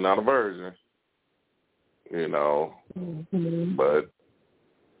know she's not a virgin, you know, but,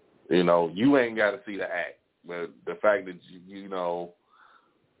 you know, you ain't got to see the act, but the fact that, you know,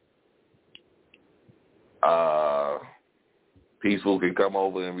 Peaceful can come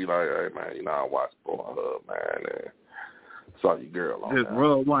over and be like, hey, man, you know, I watched Pornhub, man, and saw your girl on just that.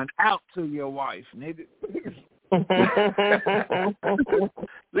 rub one out to your wife, nigga. See,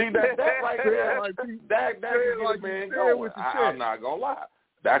 that right there, that could get a man going. I'm not going to lie.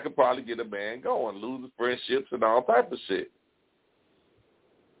 That could probably get a man going, lose friendships and all type of shit.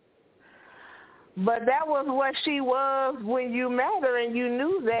 But that was what she was when you met her, and you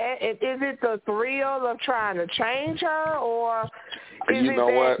knew that. Is it the thrill of trying to change her, or is you know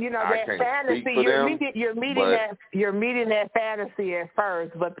it that what? that fantasy? You're meeting that fantasy at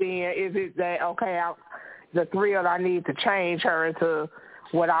first, but then is it that the thrill I need to change her into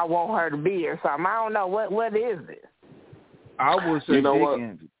what I want her to be or something? I don't know. What is it? I would say, you know what?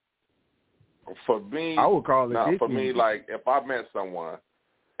 Envy. For me, I would call it. For me, like if I met someone.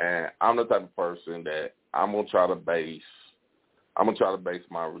 And I'm the type of person that I'm gonna try to base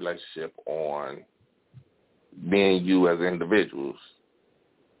my relationship on being you as individuals.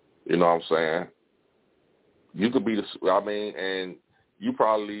 You know what I'm saying? You could be and you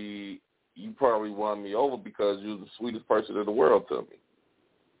probably won me over because you're the sweetest person in the world to me.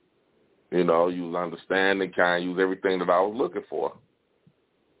 You know, you was understanding, kind, you was everything that I was looking for.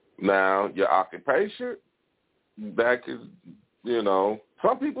 Now, your occupation, that is, you know,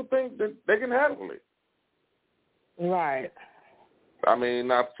 some people think that they can handle it. Right. I mean,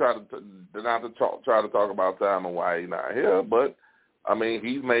 not to try to talk about time and why he's not here, but I mean,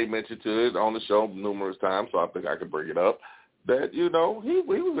 he's made mention to it on the show numerous times, so I think I could bring it up. That, you know, he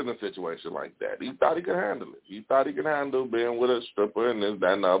was in a situation like that. He thought he could handle it. He thought he could handle being with a stripper and this,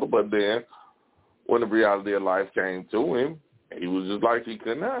 that, and the other. But then, when the reality of life came to him, he was just like he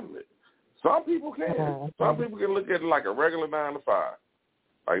couldn't handle it. Some people can. Some people can look at it like a regular 9 to 5.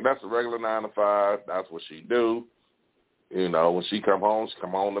 Like, that's a regular 9 to 5. That's what she do. You know, when she come home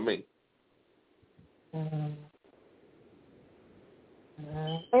to me.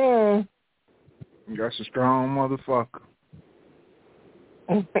 That's a strong motherfucker.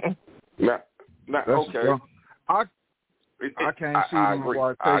 Now, okay. Strong. I can't see my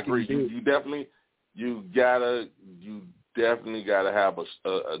wife taking I agree. You definitely gotta have a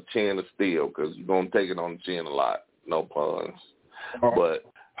chin of steel because you're gonna take it on the chin a lot. No puns. But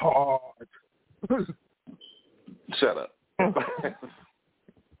shut up.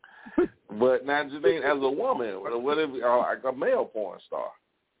 But now, Janine, as a woman, whatever, like a male porn star,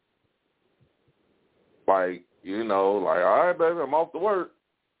 like, you know, like, all right, baby, I'm off to work.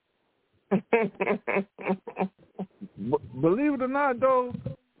 Believe it or not, though,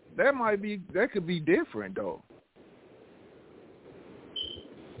 that could be different, though.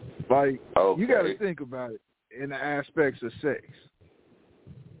 Like, okay. You got to think about it in the aspects of sex.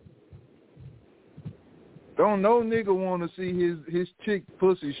 Don't no nigga want to see his chick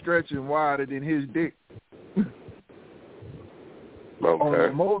pussy stretching wider than his dick. Okay. On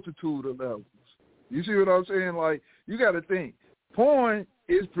a multitude of levels. You see what I'm saying? Like, you got to think. Porn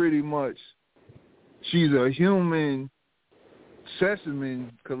is pretty much, she's a human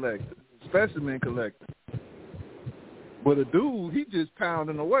specimen collector. But a dude, he just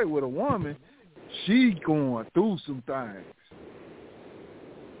pounding away. With a woman, she going through some things.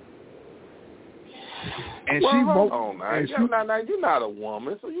 And well, she hold on, now. You're not a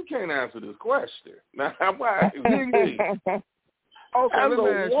woman, so you can't answer this question. Now, why? Okay, as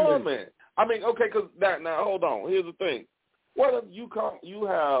a woman, I mean, okay, because now hold on. Here's the thing. What if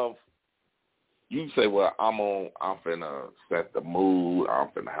you say, well, I'm finna set the mood. I'm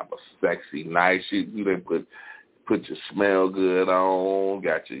finna have a sexy night. You done put your smell good on,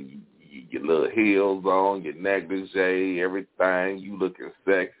 got your little heels on, your negligee, everything. You looking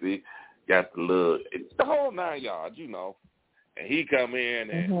sexy. Got it's the whole 9 yards, you know. And he come in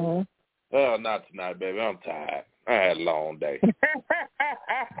and, oh, not tonight, baby. I'm tired. I had a long day.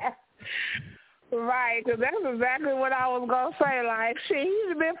 Right, because that's exactly what I was going to say. Like, shit,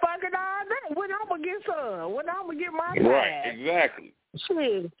 he's been fucking all day. When I'm going to get some? When I'm going to get my time? Right, exactly.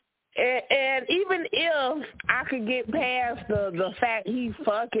 Shit. And even if I could get past the fact he's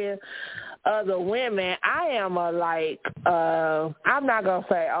fucking other women, I am I'm not going to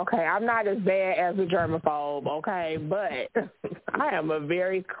say, okay, I'm not as bad as a germaphobe, okay, but I am a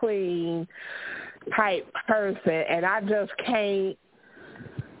very clean type person, and I just can't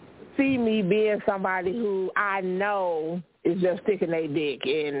see me being somebody who I know is just sticking their dick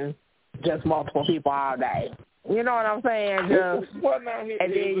in just multiple people all day. You know what I'm saying? Well, now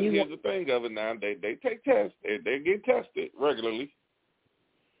here's the thing of it. Now they take tests. They get tested regularly.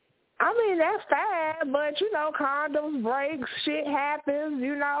 I mean, that's fine, but you know, condoms break, shit happens.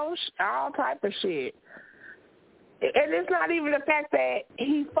 You know, all type of shit. And it's not even the fact that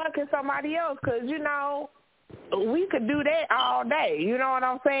he's fucking somebody else, because you know, we could do that all day. You know what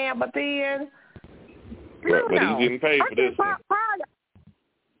I'm saying? But then, but he's getting paid for this.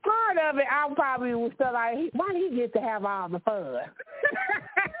 Part of it, I probably would feel like, why did he get to have all the fun?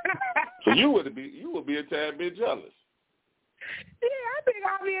 So you would be a tad bit jealous. Yeah, I think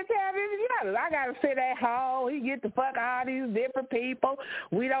I'll be a tad bit jealous. I got to sit at home. He get to fuck all these different people.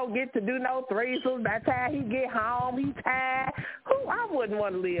 We don't get to do no threesomes. By the time he get home, he tired. I wouldn't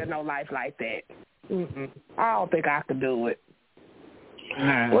want to live no life like that. I don't think I could do it.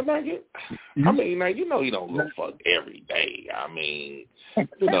 Well, now you know he don't go fuck every day. I mean,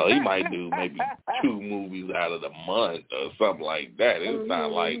 you know, he might do maybe 2 movies out of the month or something like that. It's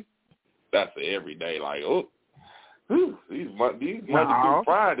not like that's every day. Like, these Monday through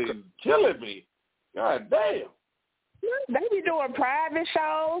Fridays killing me. God damn. They be doing private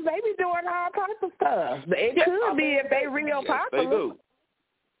shows. They be doing all types of stuff. It could be if they real popular.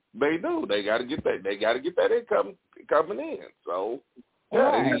 They do. They got to get that. They got to get that income coming in. So.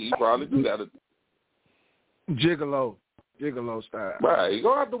 Yeah, he probably do that. Gigolo style. Right, you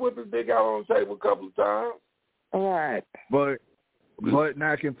gonna have to whip his dick out on the table a couple of times. All right. But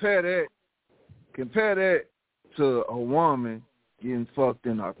now compare that to a woman getting fucked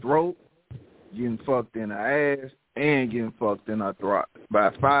in her throat, getting fucked in her ass, and getting fucked in her throat by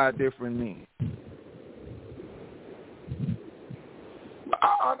 5 different men.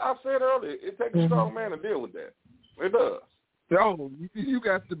 I said earlier, it takes a strong man to deal with that. It does. Oh, you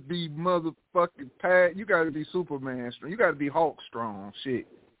got to be motherfucking Pat. You got to be Superman strong. You got to be Hulk strong. Shit.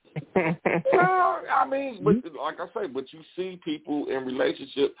 Well, I mean, but like I say, but you see people in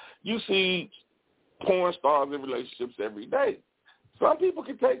relationships. You see porn stars in relationships every day. Some people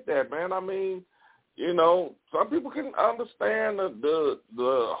can take that, man. I mean, you know, some people can understand the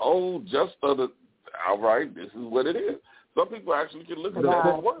whole just of the. All right, this is what it is. Some people actually can look at that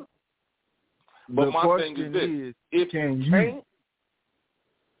as work. But my thing is this: if can you can't,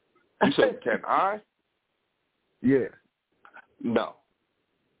 you say, can I? Yeah. No.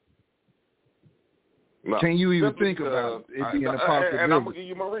 Can you even Simply think about it being a possibility? possibility? And I'm going to give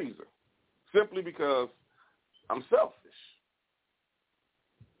you my reason. Simply because I'm selfish.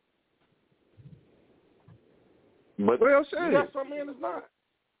 But well said. You got some men that's not.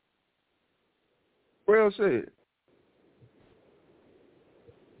 Well said.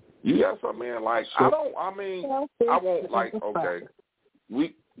 You got some men like I won't like. Okay,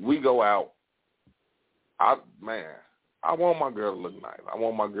 we go out. I want my girl to look nice. I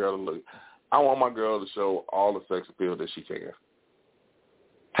want my girl to show all the sex appeal that she can,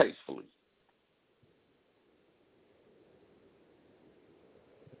 tastefully.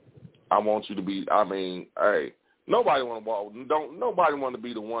 I want you to be. I mean, hey, nobody want to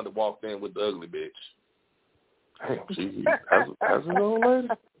be the one that walked in with the ugly bitch. Damn, she has an old lady.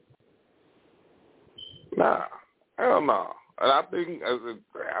 Nah, hell no. And I think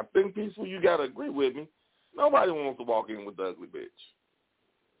peaceful. You gotta agree with me. Nobody wants to walk in with the ugly bitch.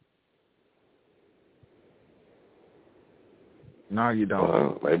 No, you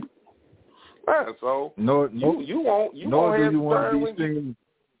don't. Maybe. Yeah, so you won't have you want to to be seen.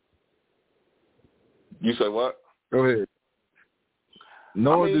 You say what? Go ahead.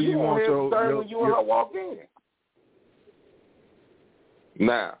 Nor do you want when you and her walk in.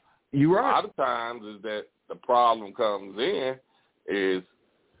 Now, you're right. A lot of times is that the problem comes in is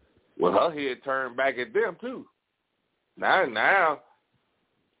when her head turned back at them too. Now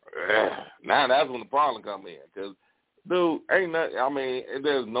that's when the problem comes in. Because, dude, ain't nothing. I mean,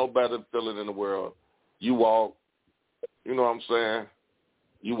 there's no better feeling in the world. You walk, you know what I'm saying?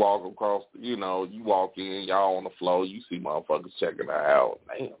 You walk across, you walk in, y'all on the floor, you see motherfuckers checking her out.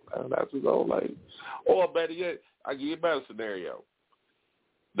 Damn, that's his old lady. Or better yet, I give you a better scenario.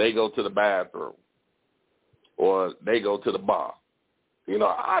 They go to the bathroom or they go to the bar.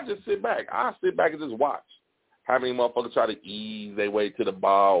 I just sit back. I sit back and just watch how many motherfuckers try to ease their way to the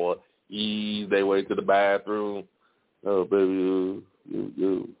bar or ease their way to the bathroom. Oh, baby,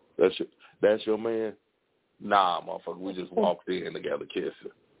 you that's your man? Nah, motherfucker, we just walked in together kissing.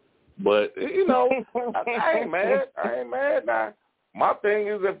 But, I ain't mad. Now, my thing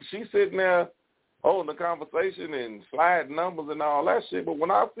is if she's sitting there holding a conversation and sliding numbers and all that shit, but when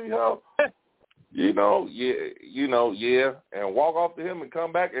I see her, and walk off to him and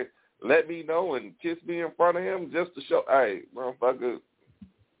come back and let me know and kiss me in front of him just to show, hey, motherfucker,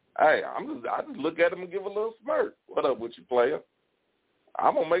 hey, I just look at him and give a little smirk. What up with you, player?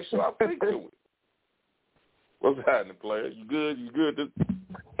 I'm going to make sure I speak to him. What's happening, player? You good?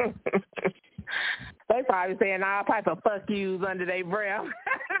 They probably saying all types of fuck yous under their breath.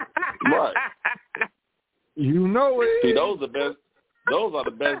 Right. You know it. See, those are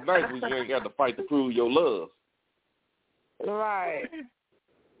the best nights when you ain't got to fight to prove your love. Right.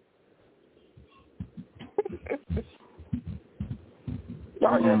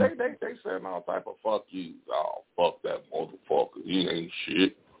 They saying all type of fuck yous. Oh, fuck that motherfucker. He ain't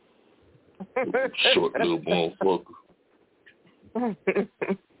shit. Short little motherfucker.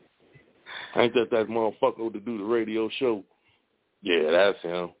 Ain't that motherfucker to do the radio show? Yeah, that's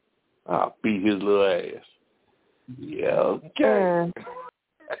him. I'll beat his little ass. Yeah, okay.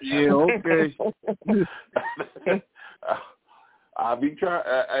 Yeah, okay. I be trying.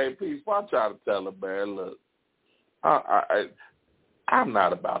 Hey, Peace, I try to tell her, man, look, I'm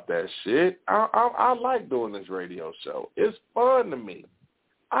not about that shit. I like doing this radio show. It's fun to me.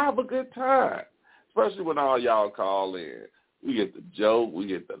 I have a good time, especially when all y'all call in. We get the joke. We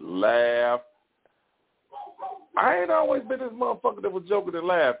get the laugh. I ain't always been this motherfucker that was joking and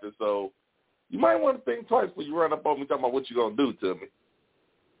laughing, so you might want to think twice before you run up on me talking about what you going to do to me.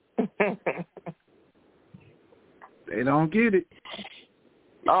 They don't get it.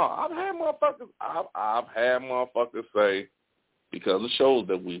 No, I've had motherfuckers say, because of shows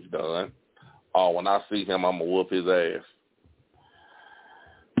that we've done, oh, when I see him, I'm going to whoop his ass.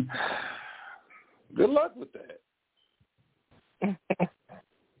 Good luck with that.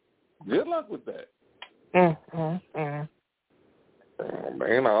 Good luck with that. Man,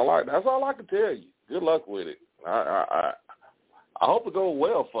 that's all I can tell you. Good luck with it. I hope it goes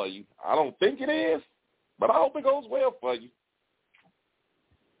well for you. I don't think it is, but I hope it goes well for you.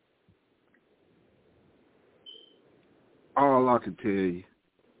 All I can tell you,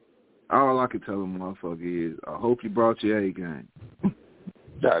 all I can tell a motherfucker is, I hope you brought your A game.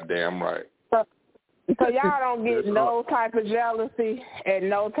 Goddamn right. So y'all don't get no type of jealousy at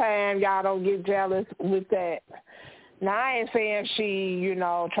no time. Y'all don't get jealous with that. Now, I ain't saying she,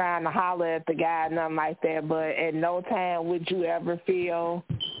 trying to holler at the guy, nothing like that, but at no time would you ever feel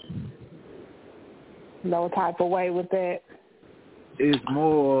no type of way with that? It's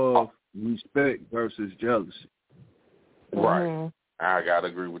more of respect versus jealousy. Right. Mm-hmm. I gotta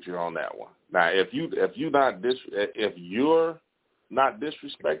agree with you on that one. Now, if you're not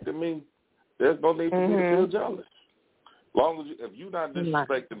disrespecting me, there's no need for me to feel jealous. If you're not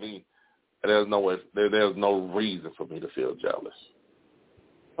disrespecting me, there's no reason for me to feel jealous.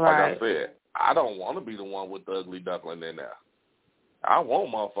 Right. Like I said, I don't want to be the one with the ugly duckling in there. I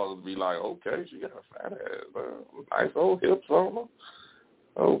want motherfuckers to be like, okay, she got a fat ass, nice old hips on her,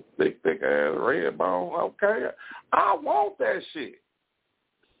 oh thick ass red bone. Okay, I want that shit.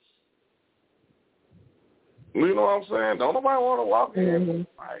 You know what I'm saying? Don't nobody want to walk in.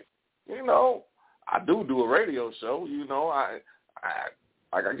 Like, you know, I do a radio show. You know, I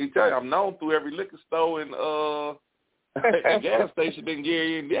like I can tell you, I'm known through every liquor store and gas station in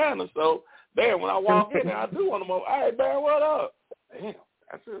Gary, Indiana. So, damn, when I walk in there, I do want to go, hey, man, what up? Damn,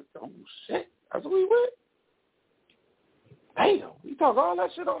 that's it. Oh, shit. That's what we went. Damn, you talk all that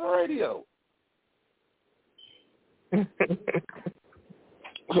shit on the radio.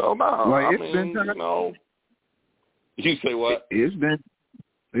 So, no, I mean, you know. You say what? It's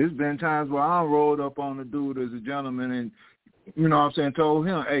been times where I rolled up on the dude as a gentleman and, you know what I'm saying, told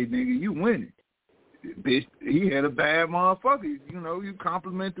him, hey, nigga, you winning. Bitch, he had a bad motherfucker. You know, you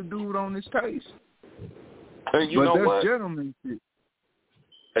compliment the dude on his taste. And you but know that's what? Gentleman shit.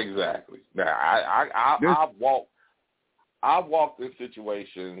 Exactly. Now, I've walked in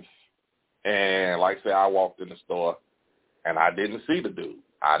situations, and like I said, I walked in the store, and I didn't see the dude.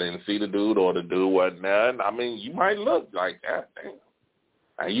 I didn't see the dude, or the dude wasn't there. I mean, you might look like that, damn.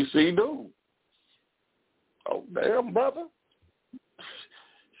 And you see dude. Oh, damn, brother.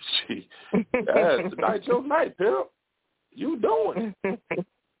 Tonight's your night, pimp. You doing it.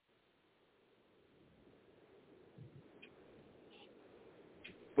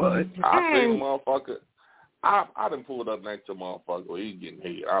 But I seen a motherfucker. I done pulled up next to a motherfucker where he getting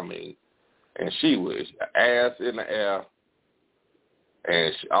hit. I mean, and she was ass in the air.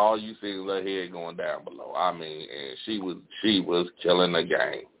 And all you see is her head going down below. I mean, and she was killing the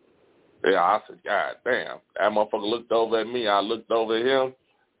game. Yeah, I said, God damn. That motherfucker looked over at me. I looked over at him.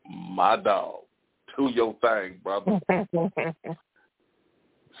 My dog. Do your thing, brother.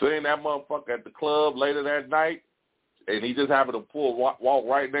 Seeing that motherfucker at the club later that night, and he just happened to walk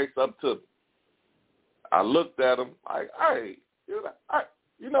right next up to me. I looked at him like, hey,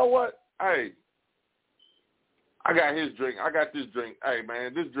 you know what? Hey, I got his drink. I got this drink. Hey,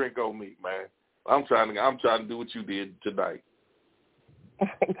 man, this drink on me, man. I'm trying to do what you did tonight.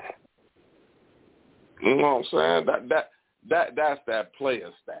 You know what I'm saying? That's that player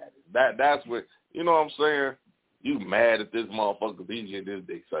status. That's what, you know what I'm saying? You mad at this motherfucker because he get his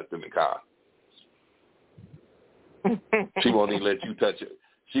dick sucked in the car. She won't even let you touch it.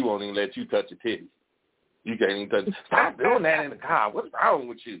 She won't even let you touch your titty. You can't even touch it. Stop doing that in the car. What's wrong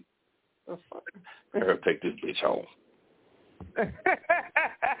with you? Girl, take this bitch home.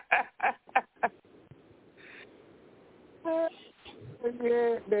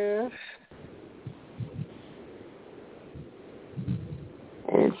 Goodness.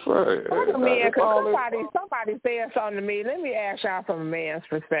 Somebody said something to me. Let me ask y'all from a man's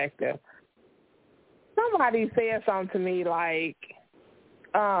perspective. Somebody said something to me like,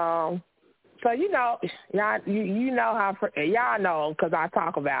 so you know, y'all, you know how y'all know because I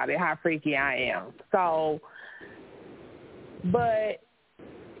talk about it how freaky I am. So, but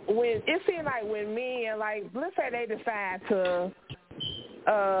when it seems like when men, like let's say they decide to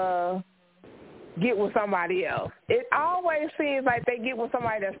get with somebody else, it always seems like they get with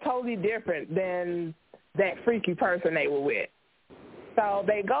somebody that's totally different than that freaky person they were with. So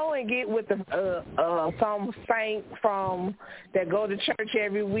they go and get with some saint from that go to church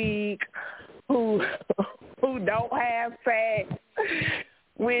every week, who don't have sex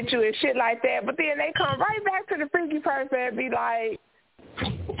with you and shit like that. But then they come right back to the freaky person and be like,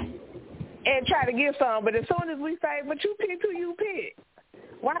 and try to get some. But as soon as we say, but you pick who you pick.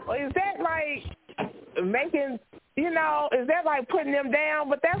 Why is that like making? You know, is that like putting them down?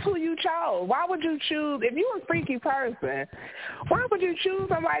 But that's who you chose. Why would you choose, if you're a freaky person, why would you choose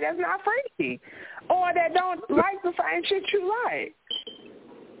somebody that's not freaky or that don't like the same shit you like?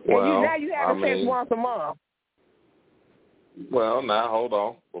 Well, now you have sex once a month. Well, now, hold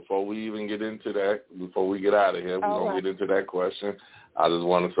on. Before we even get into that, before we get out of here, we're going to get into that question. I just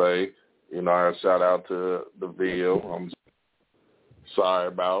want to say, you know, I shout out to the video. I'm sorry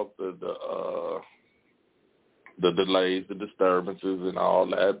about the delays, the disturbances, and all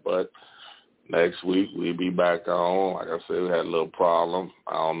that. But next week we'll be back on. Like I said, we had a little problem.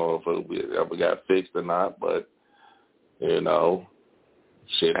 I don't know if it ever got fixed or not, but you know,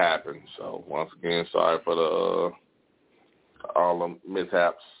 shit happens. So once again, sorry for all the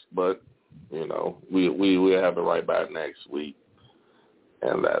mishaps, but you know, we'll have it right back next week,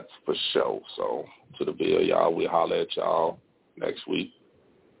 and that's for sure. So to the bill, y'all, we'll holler at y'all next week.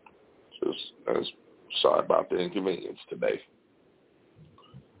 Just sorry about the inconvenience today.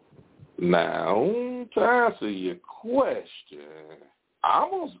 Now, to answer your question, I'm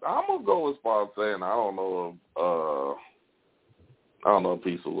gonna go as far as saying I don't know I don't know if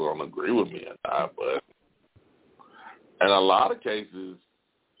people will agree with me or not, but in a lot of cases,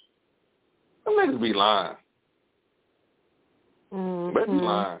 them niggas be lying. Mm-hmm. They be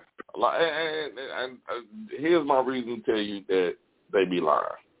lying. And here's my reason to tell you that they be lying.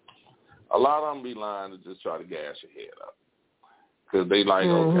 A lot of them be lying to just try to gas your head up. Because they like,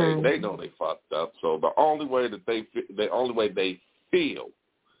 okay, they know they fucked up. So the only way they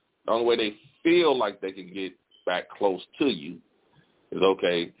feel like they can get back close to you is,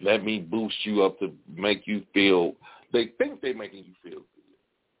 okay, let me boost you up to make you feel, they think they're making you feel good.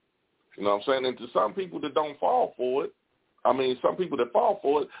 You know what I'm saying? And to some people that don't fall for it, I mean, some people that fall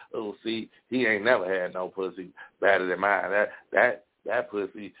for it, oh, see, he ain't never had no pussy better than mine. That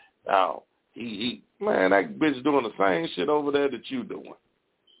pussy, oh, he man, that bitch doing the same shit over there that you doing.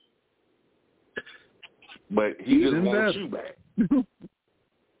 But he just wants you back.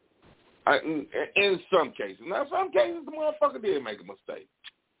 In some cases. Now, some cases, the motherfucker did make a mistake.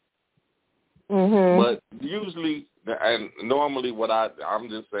 Mm-hmm. But usually, and normally I'm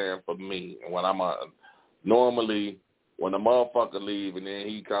just saying for me, when normally when the motherfucker leave and then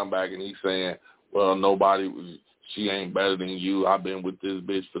he come back and he's saying, well, she ain't better than you. I've been with this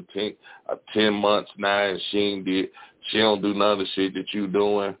bitch for 10 months now and she don't do none of the shit that you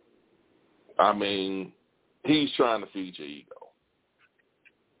doing. I mean, he's trying to feed your ego.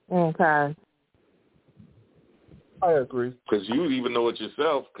 Okay. I agree. Because you even know it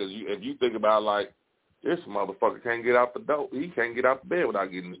yourself, because if you think about, like, this motherfucker can't get out the door. He can't get out the bed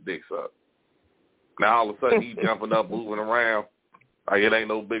without getting his dick sucked. Now all of a sudden he's jumping up, moving around. Like it ain't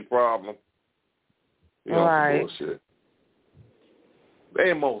no big problem. You know, right. Bullshit.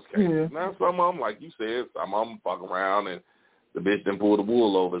 In most cases. Now some of them, like you said, some of them fuck around and the bitch didn't pull the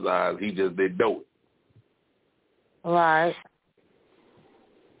wool over his eyes. He just didn't do it. Right.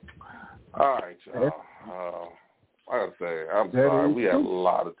 All right, y'all. I gotta say, I'm sorry. We had a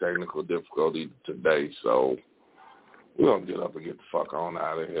lot of technical difficulties today, so we're gonna get up and get the fuck on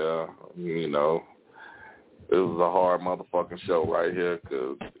out of here. You know, it was a hard motherfucking show right here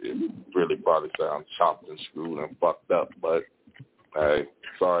because it really probably sounds chopped and screwed and fucked up. But hey,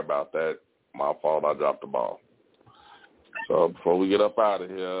 sorry about that. My fault. I dropped the ball. So before we get up out of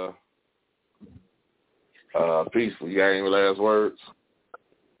here, Peaceful, you got any last words?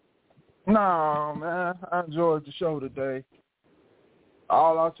 No, man. I enjoyed the show today.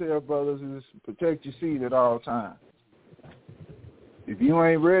 All I tell brothers is protect your seat at all times. If you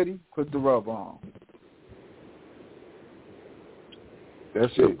ain't ready, put the rubber on.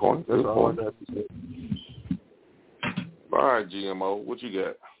 That's Good it. point. That's Good all point. I got to say. All right, GMO, what you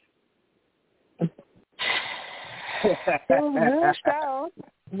got? Good show.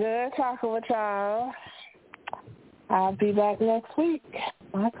 Good talking with y'all. I'll be back next week,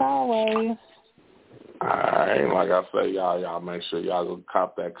 like always. All right, like I say, y'all make sure y'all go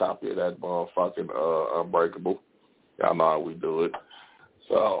cop that copy of that motherfucking Unbreakable. Y'all know how we do it.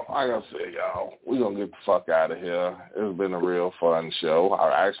 So, like I said, y'all, we going to get the fuck out of here. It's been a real fun show.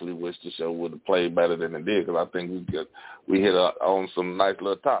 I actually wish the show would have played better than it did because I think we hit on some nice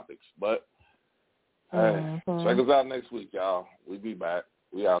little topics. But, hey, check us out next week, y'all. We be back.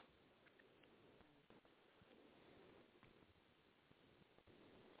 We out.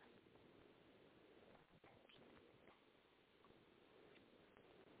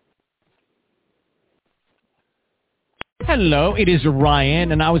 Hello, it is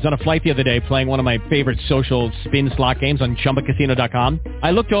Ryan, and I was on a flight the other day playing one of my favorite social spin slot games on ChumbaCasino.com.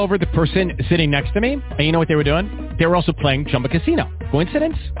 I looked over at the person sitting next to me, and you know what they were doing? They were also playing Chumba Casino.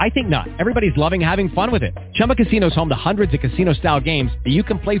 Coincidence? I think not. Everybody's loving having fun with it. Chumba Casino is home to hundreds of casino-style games that you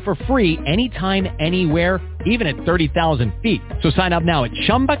can play for free anytime, anywhere, even at 30,000 feet. So sign up now at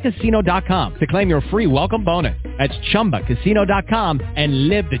ChumbaCasino.com to claim your free welcome bonus. That's ChumbaCasino.com and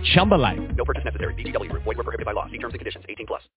live the Chumba life. No purchase necessary. VGW. Void where prohibited by law. See terms and conditions. 18+.